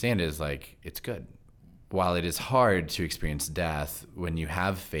you understand it is like, it's good. While it is hard to experience death, when you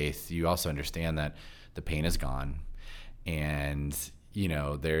have faith, you also understand that the pain is gone, and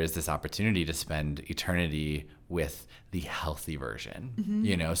there is this opportunity to spend eternity with the healthy version,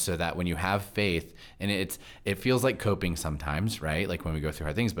 so that when you have faith, and it feels like coping sometimes, right? Like when we go through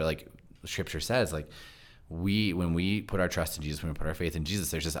hard things, but like Scripture says, like when we put our trust in Jesus, when we put our faith in Jesus,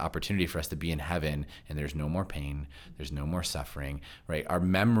 there's this opportunity for us to be in heaven, and there's no more pain, there's no more suffering, right? Our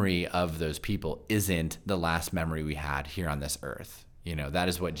memory of those people isn't the last memory we had here on this earth. That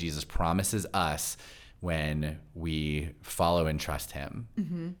is what Jesus promises us when we follow and trust him.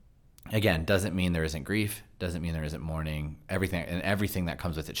 Mm-hmm. Again, doesn't mean there isn't grief, doesn't mean there isn't mourning. Everything that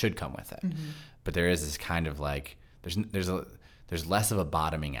comes with it should come with it. Mm-hmm. But there is this kind of like, there's less of a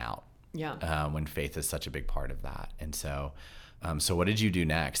bottoming out. Yeah. When faith is such a big part of that. And so what did you do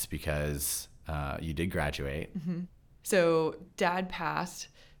next? Because you did graduate. Mm-hmm. So Dad passed.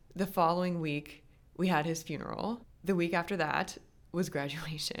 The following week, we had his funeral. The week after that was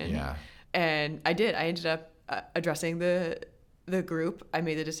graduation. Yeah. And I ended up addressing the group. I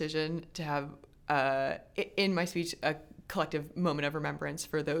made the decision to have, in my speech, a collective moment of remembrance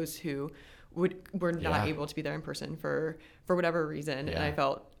for those who were not able to be there in person for whatever reason. Yeah. And I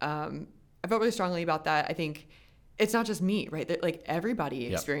felt really strongly about that. I think it's not just me, right? That like everybody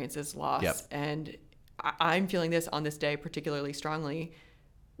experiences loss. Yep. And I'm feeling this on this day particularly strongly,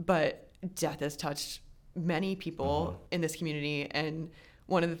 but death has touched many people in this community. And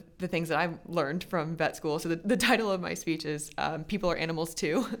one of the things that I've learned from vet school, so the title of my speech is People Are Animals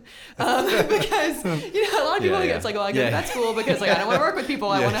Too. Because, a lot of people think it's like, well, I go to vet school because like I don't want to work with people,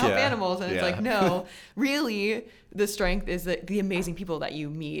 I want to help animals. And it's like, no, really the strength is the amazing people that you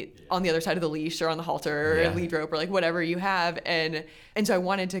meet on the other side of the leash or on the halter or lead rope or like whatever you have. And so I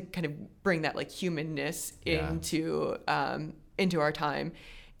wanted to kind of bring that like humanness into our time.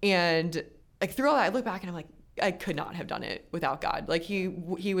 And like through all that, I look back and I'm like, I could not have done it without God. Like he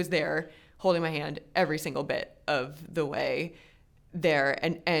was there holding my hand every single bit of the way there.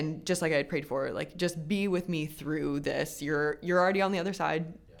 And just like I had prayed for, like, just be with me through this. You're already on the other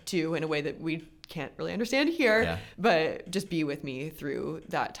side too, in a way that we can't really understand here, but just be with me through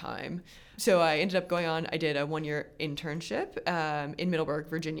that time. So I ended up I did a 1-year internship in Middleburg,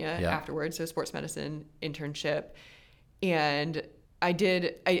 Virginia afterwards. So sports medicine internship. And I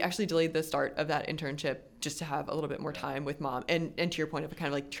actually delayed the start of that internship just to have a little bit more time with Mom. And to your point of kind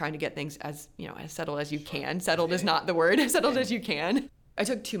of like trying to get things as settled as you can. Settled is not the word. Settled as you can. I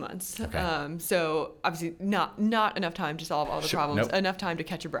took 2 months. Okay. So obviously not enough time to solve all the problems. Nope. Enough time to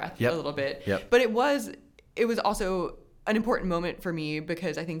catch your breath a little bit. Yep. But it was also an important moment for me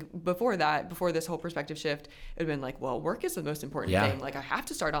because I think before this whole perspective shift, it had been like, well, work is the most important thing. Like I have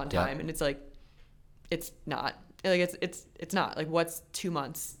to start on time. And it's like, it's not. Like it's not. Like, what's 2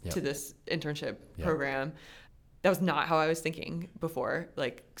 months to this internship program? That was not how I was thinking before.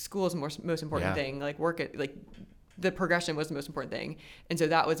 Like, school is the most important thing. Like, the progression was the most important thing. And so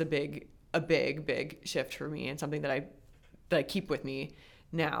that was a big shift for me, and something that I that I keep with me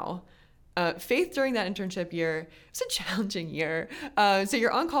now. Faith during that internship year, it was a challenging year. So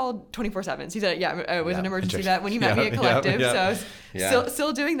you're on call 24/7. So you said, it was an emergency vet when you met me at Collective. So I was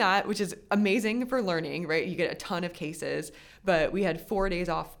still doing that, which is amazing for learning, right? You get a ton of cases, but we had 4 days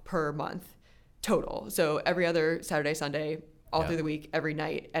off per month total. So every other Saturday, Sunday, all through the week, every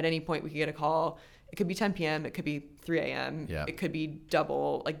night, at any point we could get a call. It could be 10 p.m. It could be 3 a.m. It could be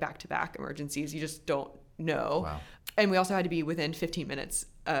double, like back-to-back emergencies. You just don't know. Wow. And we also had to be within 15 minutes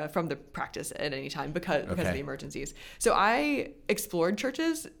from the practice at any time because of the emergencies. So I explored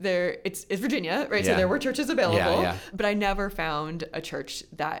churches there. It's Virginia, right? So there were churches available, but I never found a church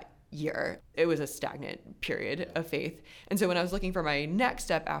that year. It was a stagnant period of faith. And so when I was looking for my next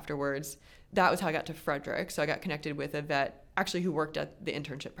step afterwards, that was how I got to Frederick. So I got connected with a vet actually who worked at the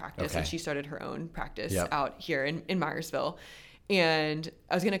internship practice, and she started her own practice out here in Myersville. And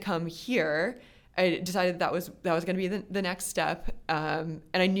I was going to come here. I decided that was going to be the next step. And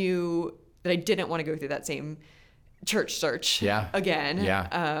I knew that I didn't want to go through that same church search again.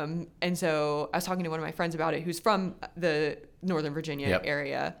 And so I was talking to one of my friends about it, who's from the Northern Virginia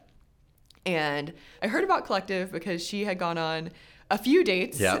area. And I heard about Collective because she had gone on a few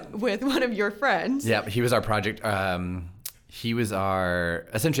dates with one of your friends. He was our project. He was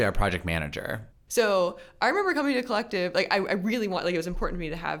essentially our project manager. So I remember coming to Collective, like I really it was important to me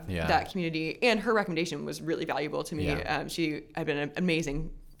to have that community, and her recommendation was really valuable to me. She had been an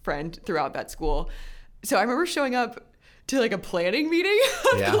amazing friend throughout vet school. So I remember showing up to like a planning meeting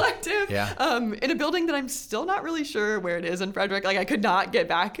of Collective in a building that I'm still not really sure where it is in Frederick. Like I could not get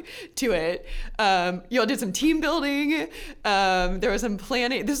back to it. Y'all did some team building. There was some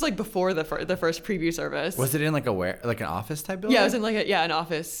planning. This is like before the first preview service. Was it in like an office type building? Yeah, it was in like an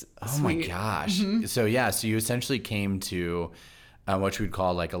office suite. My gosh. Mm-hmm. So you essentially came to what you would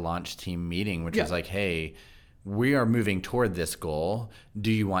call like a launch team meeting, which was like, hey, we are moving toward this goal.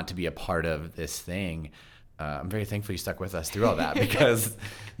 Do you want to be a part of this thing? I'm very thankful you stuck with us through all that because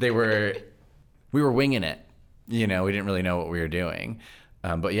we were winging it. We didn't really know what we were doing.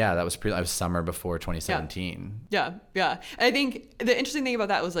 But that was summer before 2017. Yeah. And I think the interesting thing about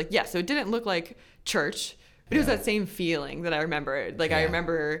that was like, so it didn't look like church, but it was that same feeling that I remember. Like I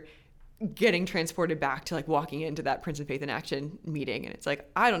remember getting transported back to like walking into that Prince of Faith in Action meeting. And it's like,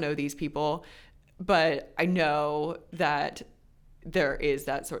 I don't know these people, but I know that there is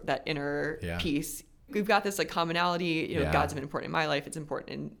that inner peace. We've got this like commonality, God's been important in my life. It's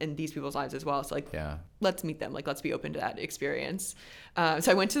important in these people's lives as well. So like, let's meet them. Like, let's be open to that experience.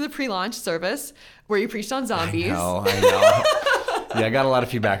 So I went to the pre-launch service where you preached on zombies. I know. I got a lot of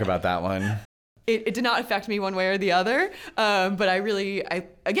feedback about that one. It did not affect me one way or the other. But I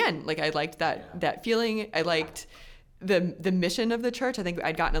liked that feeling. I liked the mission of the church. I think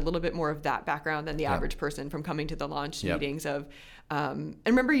I'd gotten a little bit more of that background than the average person from coming to the launch meetings of, and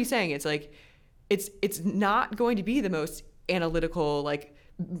remember you saying it's like, it's not going to be the most analytical, like,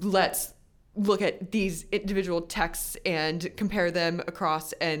 let's look at these individual texts and compare them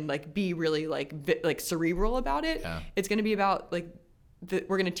across and like be really like cerebral about it. It's going to be about like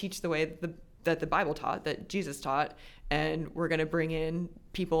we're going to teach the way that the Bible taught, that Jesus taught, and we're going to bring in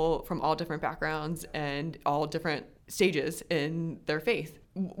people from all different backgrounds and all different stages in their faith,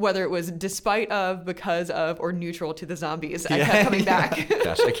 whether it was despite of, because of, or neutral to the zombies. I kept coming back.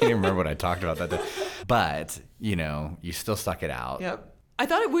 Gosh, I can't even remember what I talked about that day. But, you still stuck it out. Yep. I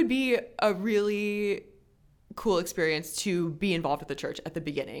thought it would be a really cool experience to be involved with the church at the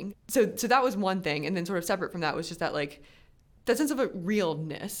beginning. So that was one thing. And then sort of separate from that was just that like that sense of a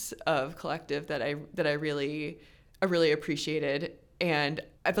realness of Collective that I really appreciated. And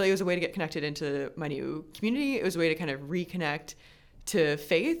I feel like it was a way to get connected into my new community. It was a way to kind of reconnect to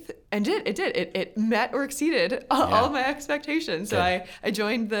faith, and it met or exceeded all of my expectations. So I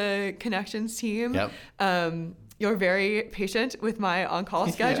joined the connections team. You were very patient with my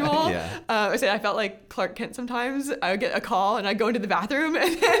on-call schedule. I felt like Clark Kent sometimes. I would get a call and I'd go into the bathroom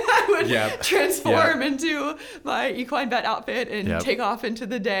and then I would transform into my equine vet outfit and take off into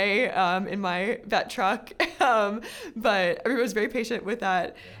the day in my vet truck. But everyone was very patient with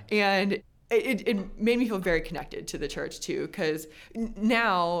that. And it made me feel very connected to the church too, because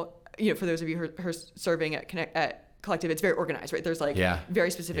now, for those of you who are serving at Collective, it's very organized, right? There's like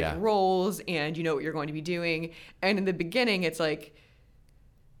very specific roles and you know what you're going to be doing. And in the beginning, it's like,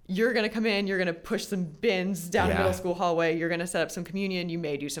 you're going to come in, you're going to push some bins down the Yeah. middle school hallway, you're going to set up some communion, you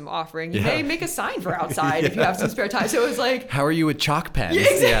may do some offering, you Yeah. may make a sign for outside if you have some spare time. So it was like, How are you with chalk pens? yeah,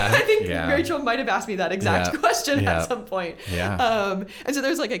 exactly. Yeah. I think Yeah. Rachel might have asked me that exact Yeah. question Yeah. at some point. Yeah. And so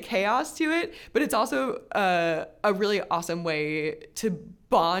there's like a chaos to it, but it's also a really awesome way to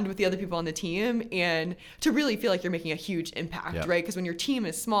bond with the other people on the team and to really feel like you're making a huge impact, Yep. right? Because when your team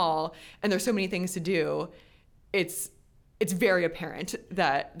is small and there's so many things to do, it's very apparent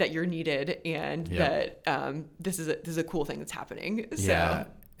that you're needed and Yep. that this is a cool thing that's happening. So Yeah.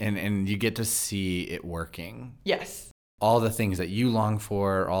 And you get to see it working. yes. All the things that you long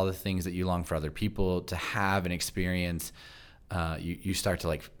for, all the things that you long for other people to have and experience, you start to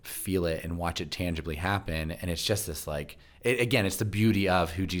like feel it and watch it tangibly happen. And it's just this like, again, it's the beauty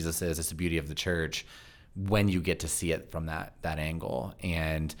of who Jesus is. It's the beauty of the church when you get to see it from that angle.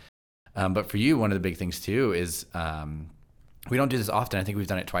 And, but for you, one of the big things too is, we don't do this often. I think we've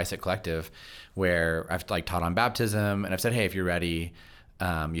done it twice at Collective where I've like taught on baptism and I've said, hey, if you're ready,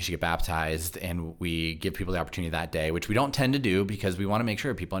 you should get baptized. And we give people the opportunity that day, which we don't tend to do because we want to make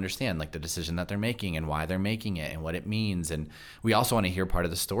sure people understand like the decision that they're making and why they're making it and what it means. And we also want to hear part of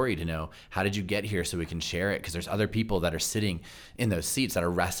the story to know, how did you get here so we can share it? Because there's other people that are sitting in those seats that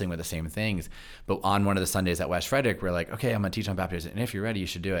are wrestling with the same things. But on one of the Sundays at West Frederick, we're like, okay, I'm going to teach on baptism. And if you're ready, you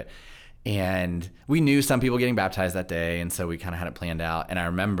should do it. And we knew some people getting baptized that day. And so we kind of had it planned out. And I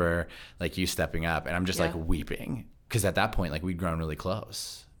remember like you stepping up and I'm just like weeping. Because at that point, like we'd grown really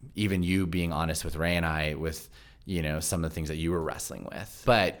close. Even you being honest with Ray and I with, you know, some of the things that you were wrestling with.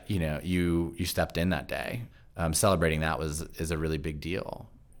 But, you know, you stepped in that day. Celebrating that is a really big deal.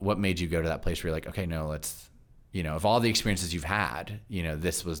 What made you go to that place where you're like, okay, no, let's, you know, of all the experiences you've had, you know,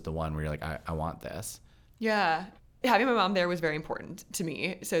 this was the one where you're like, I want this. Yeah. Having my mom there was very important to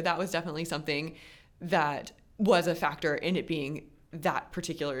me. So that was definitely something that was a factor in it being that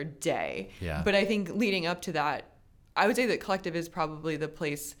particular day. Yeah. But I think leading up to that, I would say that Collective is probably the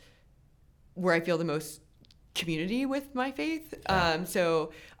place where I feel the most community with my faith. Yeah.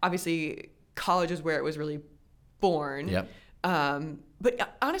 So obviously college is where it was really born. Yep.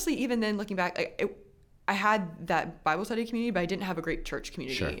 But honestly, even then looking back, I had that Bible study community, but I didn't have a great church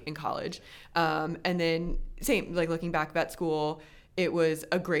community in college. And then same, like looking back, vet school, it was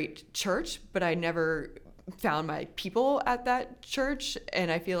a great church, but I never found my people at that church.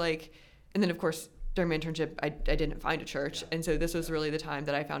 And I feel like, and then of course, during my internship, I didn't find a church. And so this was really the time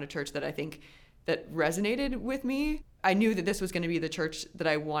that I found a church that I think that resonated with me. I knew that this was going to be the church that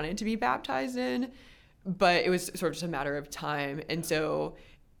I wanted to be baptized in, but it was sort of just a matter of time. And so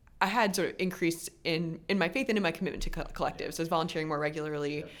I had sort of increased in my faith and in my commitment to Collective. So I was volunteering more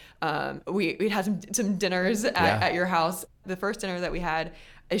regularly. We'd had some dinners at your house. The first dinner that we had,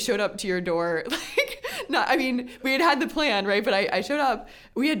 I showed up to your door, we had the plan, right? But I showed up,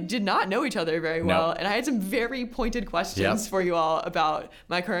 did not know each other very well. Nope. And I had some very pointed questions for you all about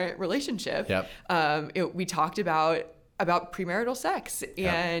my current relationship. Yep. We talked about premarital sex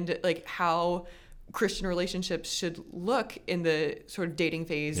and like how Christian relationships should look in the sort of dating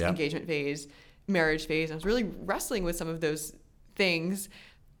phase, engagement phase, marriage phase. I was really wrestling with some of those things.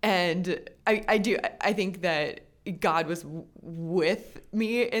 And I think that God was with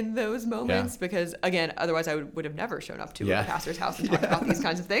me in those moments because, again, otherwise I would have never shown up to a pastor's house and talked about these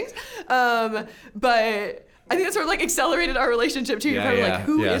kinds of things. But I think that sort of like accelerated our relationship too. You're kind of like,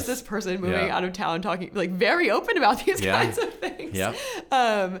 who is this person moving out of town talking, like very open about these kinds of things.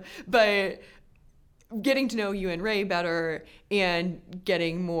 But getting to know you and Ray better and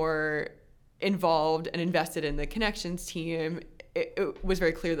getting more involved and invested in the connections team, it was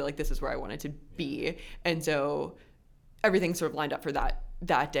very clear that like this is where I wanted to be. And so everything sort of lined up for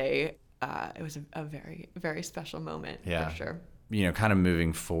that day. It was a very, very special moment for sure. You know, kind of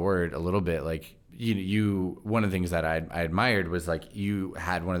moving forward a little bit, like you one of the things that I admired was like you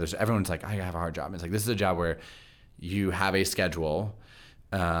had one of those, everyone's like, I have a hard job. And it's like, this is a job where you have a schedule.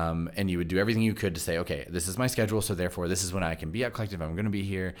 And you would do everything you could to say, okay, this is my schedule, so therefore this is when I can be at Collective, I'm going to be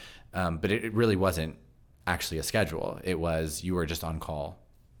here. But it really wasn't actually a schedule. It was, you were just on call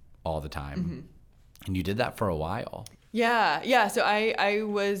all the time. Mm-hmm. And you did that for a while. Yeah. So I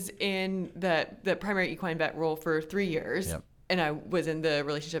was in the primary equine vet role for 3 years. Yep. And I was in the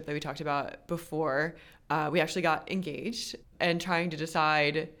relationship that we talked about before. We actually got engaged and trying to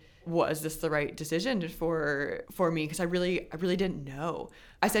decide, was this the right decision for me? Because I really didn't know.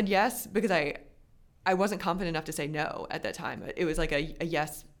 I said yes because I wasn't confident enough to say no at that time. It was like a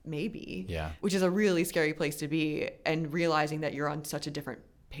yes, maybe, which is a really scary place to be, and realizing that you're on such a different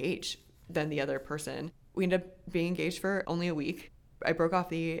page than the other person. We ended up being engaged for only a week. I broke off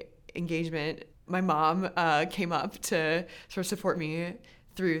the engagement. My mom came up to sort of support me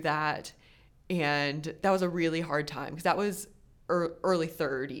through that. And that was a really hard time because that was early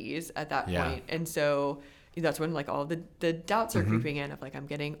 30s at that point. And so that's when like all the doubts are creeping in of like, I'm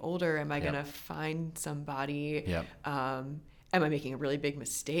getting older. Am I going to find somebody? Am I making a really big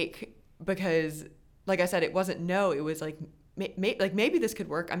mistake? Because like I said, it wasn't no, it was like, maybe this could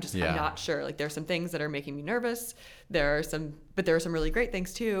work. I'm not sure. Like there's some things that are making me nervous. But there are some really great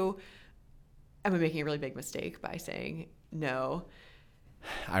things too. Am I making a really big mistake by saying no?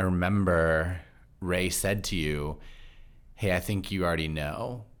 I remember Ray said to you, hey, I think you already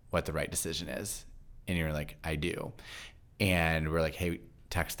know what the right decision is. And you were like, I do. And we're like, hey,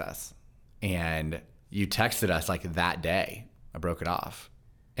 text us. And you texted us like that day. I broke it off.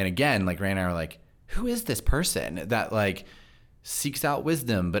 And again, like Ray and I were like, who is this person that like seeks out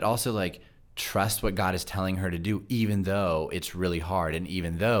wisdom, but also like trust what God is telling her to do, even though it's really hard. And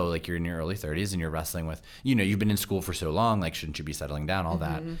even though like you're in your early 30s and you're wrestling with, you know, you've been in school for so long, like, shouldn't you be settling down? All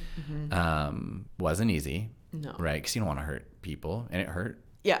that wasn't easy. No. Right. Because you don't want to hurt people, and it hurt.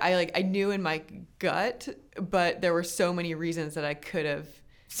 Yeah. I knew in my gut, but there were so many reasons that I could have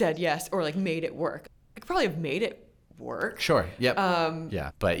said yes or like made it work. I could probably have made it work. Sure. Yep.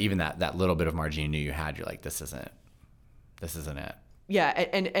 Yeah. But even that little bit of margin you knew you had, you're like, this isn't it. Yeah,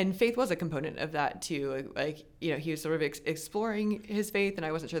 and faith was a component of that too. Like, you know, he was sort of exploring his faith, and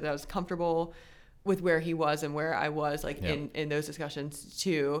I wasn't sure that I was comfortable with where he was and where I was, like in those discussions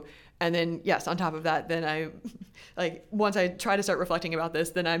too. And then yes, on top of that, then I, like, once I try to start reflecting about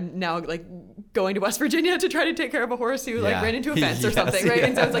this, then I'm now like going to West Virginia to try to take care of a horse who like ran into a fence or something, right?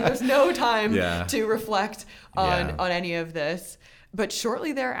 And so it's like there's no time to reflect on any of this. But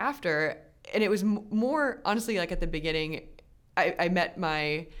shortly thereafter, and it was more honestly like at the beginning, I met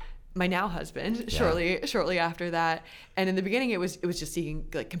my now husband shortly after that, and in the beginning it was just seeking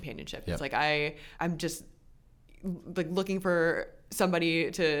like companionship. It's like I'm just like looking for somebody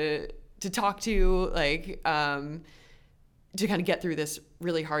to talk to, like to kind of get through this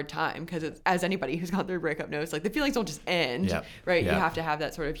really hard time, because as anybody who's gone through a breakup knows, like the feelings don't just end, right? You have to have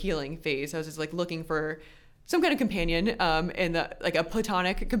that sort of healing phase. So I was just like looking for some kind of companion, and like a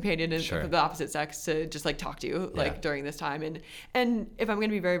platonic companion of the opposite sex to just like talk to like during this time, and if I'm going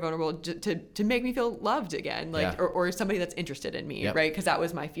to be very vulnerable, to make me feel loved again, like or somebody that's interested in me, right? Because that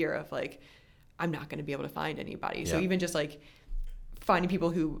was my fear of like, I'm not going to be able to find anybody. So even just like finding people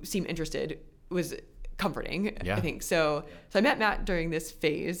who seem interested was comforting, I think. So I met Matt during this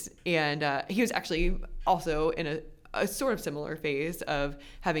phase, and he was actually also in a sort of similar phase of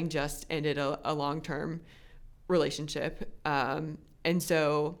having just ended a long-term relationship, and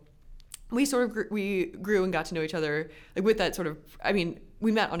so we sort of we grew and got to know each other like with that sort of, I mean,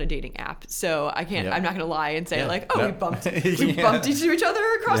 we met on a dating app, so I'm not gonna lie and say like, oh, we bumped into each other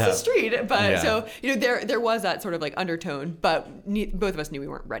across the street, but so, you know, there was that sort of like undertone, but both of us knew we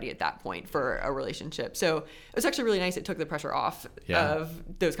weren't ready at that point for a relationship. So it was actually really nice. It took the pressure off of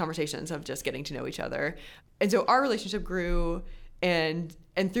those conversations of just getting to know each other, and so our relationship grew. And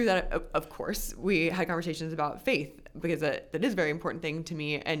through that, of course, we had conversations about faith, because that is a very important thing to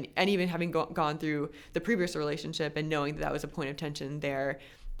me. And even having gone through the previous relationship and knowing that was a point of tension there,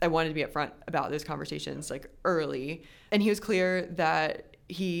 I wanted to be upfront about those conversations like early. And he was clear that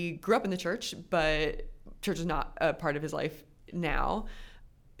he grew up in the church, but church is not a part of his life now.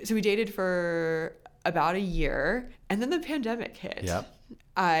 So we dated for about a year, and then the pandemic hit. Yep.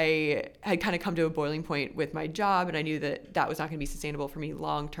 I had kind of come to a boiling point with my job, and I knew that was not going to be sustainable for me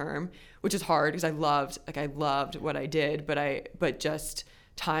long term, which is hard because I loved what I did, but just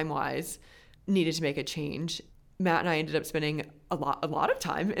time wise needed to make a change. Matt and I ended up spending a lot of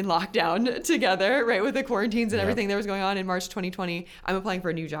time in lockdown together, right, with the quarantines and everything that was going on in March 2020. I'm applying for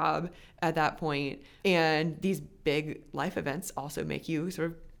a new job at that point, and these big life events also make you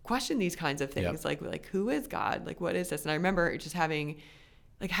sort of question these kinds of things, like who is God, like what is this? And I remember just having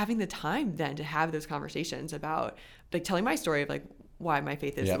the time then to have those conversations about like telling my story of like why my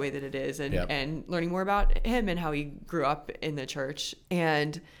faith is the way that it is, and learning more about him and how he grew up in the church.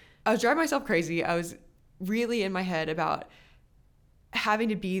 And I was driving myself crazy. I was really in my head about having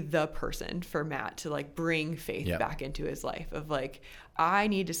to be the person for Matt to like bring faith back into his life, of like, I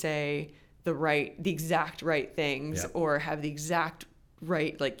need to say the exact right things, or have the exact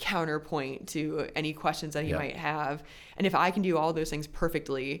right like counterpoint to any questions that he might have. And if I can do all those things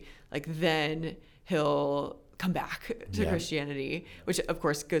perfectly, like then he'll come back to Christianity, which of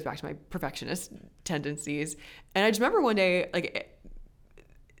course goes back to my perfectionist tendencies. And I just remember one day, like,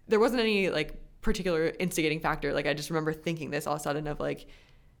 there wasn't any like particular instigating factor. Like I just remember thinking this all of a sudden of like,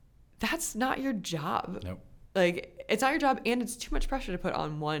 that's not your job. Nope. Like it's not your job, and it's too much pressure to put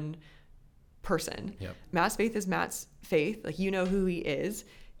on one person. Yep. Matt's faith is Matt's faith. Like, you know who he is.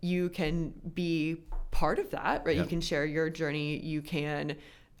 You can be part of that, right? Yep. You can share your journey. You can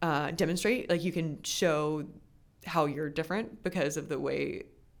demonstrate, like you can show how you're different because of the way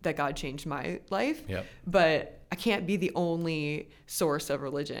that God changed my life. Yep. But I can't be the only source of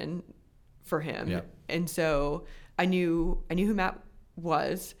religion for him. Yep. And so I knew who Matt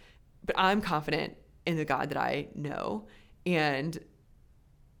was, but I'm confident in the God that I know. And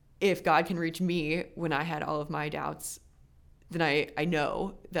if God can reach me when I had all of my doubts, then I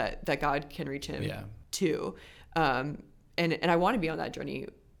know that God can reach him too. And I want to be on that journey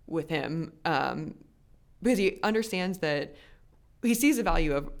with him because he understands that he sees the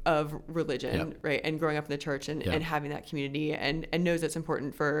value of religion, right? And growing up in the church and having that community and knows that's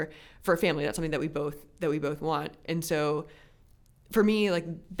important for a family. That's something that we both want. And so for me, like,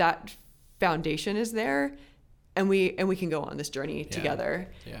 that foundation is there, and we can go on this journey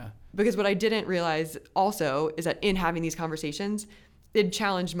together. Yeah. Because what I didn't realize also is that in having these conversations, it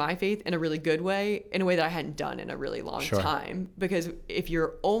challenged my faith in a really good way, in a way that I hadn't done in a really long time. Because if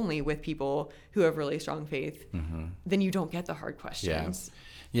you're only with people who have really strong faith, then you don't get the hard questions.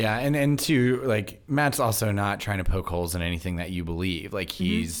 Yeah. And too, like, Matt's also not trying to poke holes in anything that you believe. Like,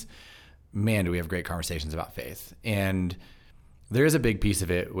 he's, man, do we have great conversations about faith. And there is a big piece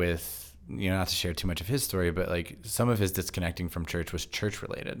of it with, you know, not to share too much of his story, but like some of his disconnecting from church was church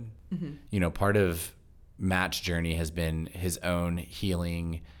related. You know, part of Matt's journey has been his own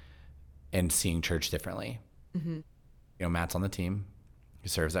healing and seeing church differently. You know, Matt's on the team. He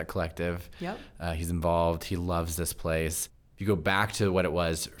serves that collective. Yep. He's involved. He loves this place. If you go back to what it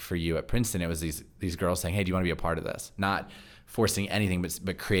was for you at Princeton, it was these girls saying, hey, do you want to be a part of this? Not forcing anything,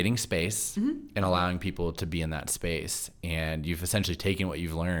 but creating space and allowing people to be in that space. And you've essentially taken what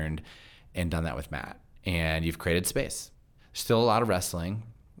you've learned and done that with Matt, and you've created space. Still a lot of wrestling.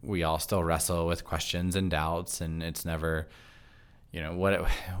 We all still wrestle with questions and doubts, and it's never, you know,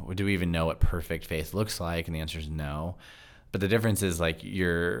 what do we even know what perfect faith looks like? And the answer is no. But the difference is, like,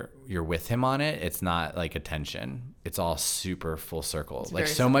 you're with him on it. It's not like a tension. It's all super full circle. Like,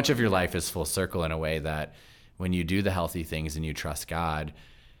 so much of your life is full circle in a way that when you do the healthy things and you trust God,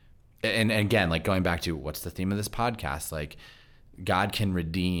 and again, like, going back to what's the theme of this podcast, like, God can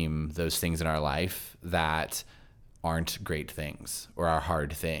redeem those things in our life that aren't great things or are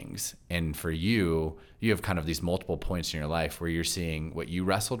hard things. And for you have kind of these multiple points in your life where you're seeing what you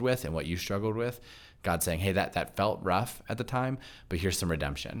wrestled with and what you struggled with. God saying, hey, that felt rough at the time, but here's some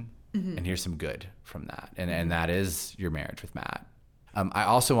redemption and here's some good from that. And that is your marriage with Matt. I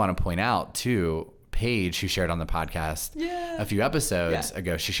also want to point out too, Paige, who shared on the podcast a few episodes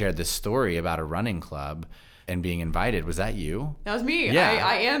ago, she shared this story about a running club and being invited. Was that you? That was me. Yeah.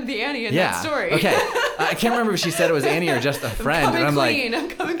 I am the Annie in that story. Okay. I can't remember if she said it was Annie or just a friend. I'm coming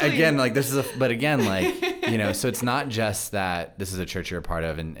clean. Again, like, but again, like, you know, so it's not just that this is a church you're a part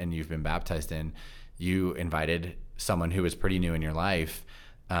of and you've been baptized in. You invited someone who was pretty new in your life.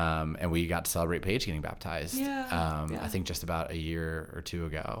 And we got to celebrate Paige getting baptized. I think just about a year or two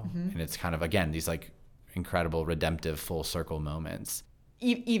ago. And it's kind of, again, these like incredible redemptive full circle moments.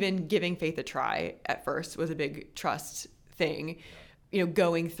 Even giving faith a try at first was a big trust thing. You know,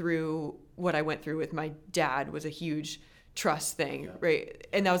 going through what I went through with my dad was a huge trust thing, right?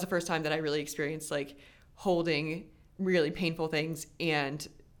 And that was the first time that I really experienced, like, holding really painful things and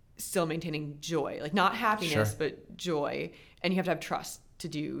still maintaining joy, like, not happiness, but joy. And you have to have trust to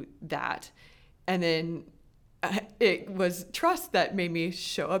do that. And then it was trust that made me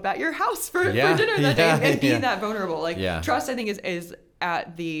show up at your house for dinner that day and be that vulnerable. Like, trust, I think, is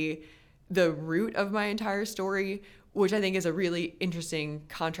at the root of my entire story, which I think is a really interesting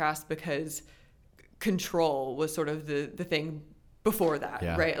contrast because control was sort of the thing before that,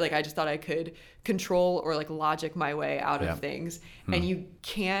 right? Like, I just thought I could control or like logic my way out of things. And you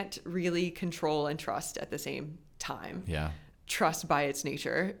can't really control and trust at the same time. Trust by its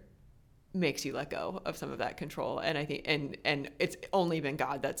nature makes you let go of some of that control. And I think, and it's only been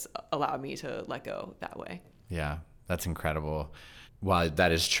God that's allowed me to let go that way. Yeah, that's incredible. While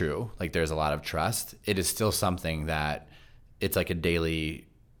that is true, like, there's a lot of trust, it is still something that it's like a daily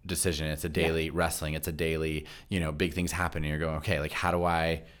decision. It's a daily wrestling. It's a daily, you know, big things happen and you're going, okay, like, how do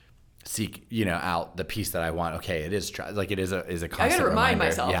I seek, you know, out the peace that I want? Okay, it is trust. Like, it is a constant I gotta remind reminder.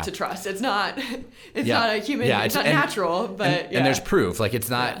 myself to trust. It's not a human, it's not natural, but and there's proof. Like, it's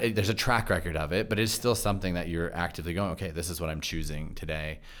not, there's a track record of it, but it's still something that you're actively going, okay, this is what I'm choosing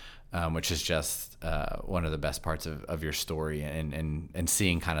today. Which is just one of the best parts of your story and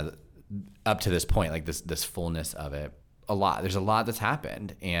seeing kind of up to this point, like this fullness of it. There's a lot that's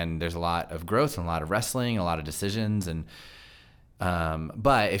happened, and there's a lot of growth and a lot of wrestling, a lot of decisions, and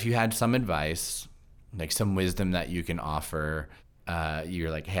But if you had some advice, like some wisdom that you can offer,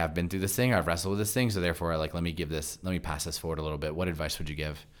 you're like, hey, I've been through this thing, I've wrestled with this thing, so therefore, like, let me pass this forward a little bit. What advice would you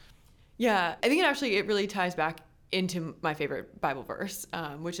give? Yeah, I think it really ties back into my favorite Bible verse,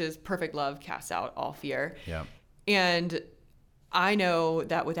 which is perfect love casts out all fear. Yeah. And I know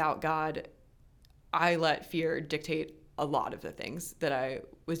that without God, I let fear dictate a lot of the things that I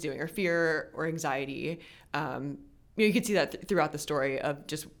was doing, or fear or anxiety. You could see that throughout the story of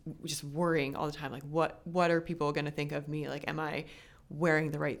just worrying all the time. Like, what are people going to think of me? Like, am I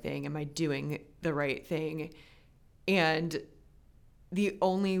wearing the right thing? Am I doing the right thing? And the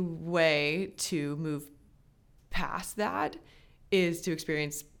only way to move past that is to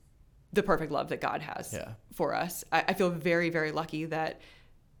experience the perfect love that God has for us. I feel very, very lucky that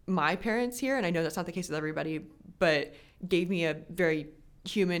my parents here, and I know that's not the case with everybody, but gave me a very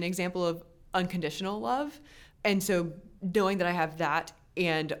human example of unconditional love. And so knowing that I have that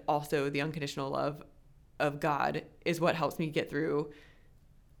and also the unconditional love of God is what helps me get through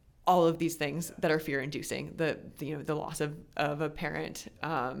all of these things that are fear-inducing. The loss of a parent,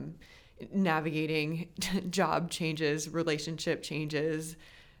 navigating job changes, relationship changes,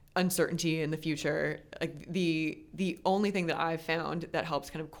 uncertainty in the future. Like the only thing that I've found that helps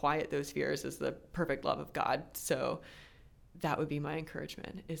kind of quiet those fears is the perfect love of God. So that would be my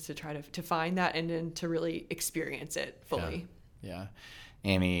encouragement, is to try to find that and then to really experience it fully. Yeah.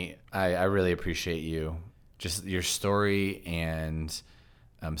 Annie, I really appreciate you, just your story and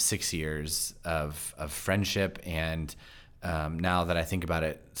 6 years of friendship. And now that I think about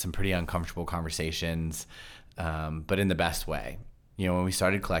it, some pretty uncomfortable conversations, but in the best way. You know, when we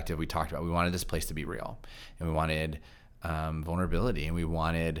started Collective, we talked about, we wanted this place to be real, and we wanted vulnerability, and we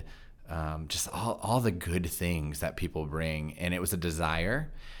wanted just all the good things that people bring. And it was a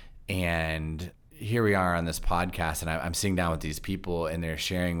desire. And here we are on this podcast, and I'm sitting down with these people, and they're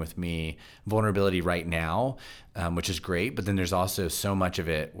sharing with me vulnerability right now, which is great. But then there's also so much of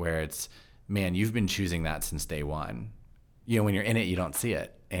it where it's, man, you've been choosing that since day one. You know, when you're in it, you don't see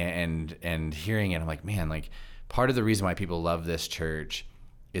it. And hearing it, I'm like, man, like, part of the reason why people love this church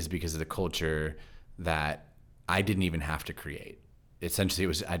is because of the culture that I didn't even have to create. Essentially,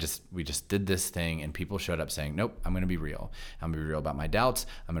 we just did this thing, and people showed up saying, nope, I'm going to be real. I'm going to be real about my doubts.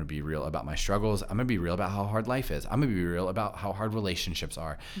 I'm going to be real about my struggles. I'm going to be real about how hard life is. I'm going to be real about how hard relationships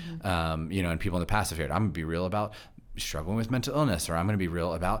are. Mm-hmm. And people in the past have shared, I'm going to be real about struggling with mental illness, or I'm going to be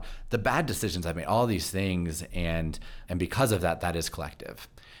real about the bad decisions I've made, all these things. And because of that is Collective.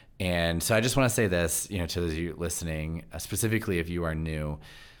 And so I just want to say this, to those of you listening, specifically if you are new,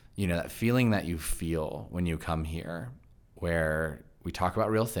 that feeling that you feel when you come here, where we talk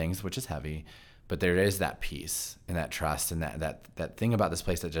about real things, which is heavy, but there is that peace and that trust and that thing about this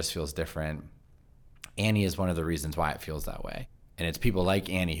place that just feels different. Annie is one of the reasons why it feels that way. And it's people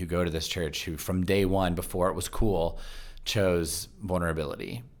like Annie who go to this church who from day one, before it was cool, chose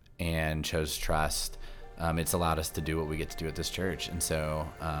vulnerability and chose trust. It's allowed us to do what we get to do at this church. And so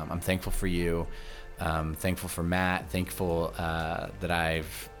I'm thankful for you. Thankful for Matt. Thankful that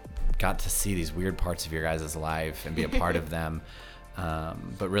I've got to see these weird parts of your guys' life and be a part of them.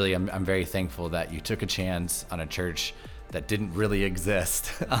 But really, I'm very thankful that you took a chance on a church that didn't really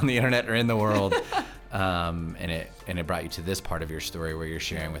exist on the internet or in the world. And it brought you to this part of your story where you're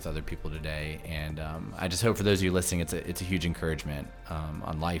sharing with other people today. And I just hope for those of you listening, it's a huge encouragement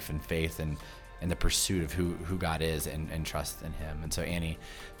on life and faith and the pursuit of who God is and trust in him. And so, Annie,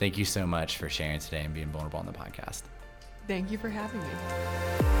 thank you so much for sharing today and being vulnerable on the podcast. Thank you for having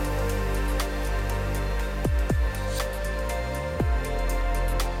me.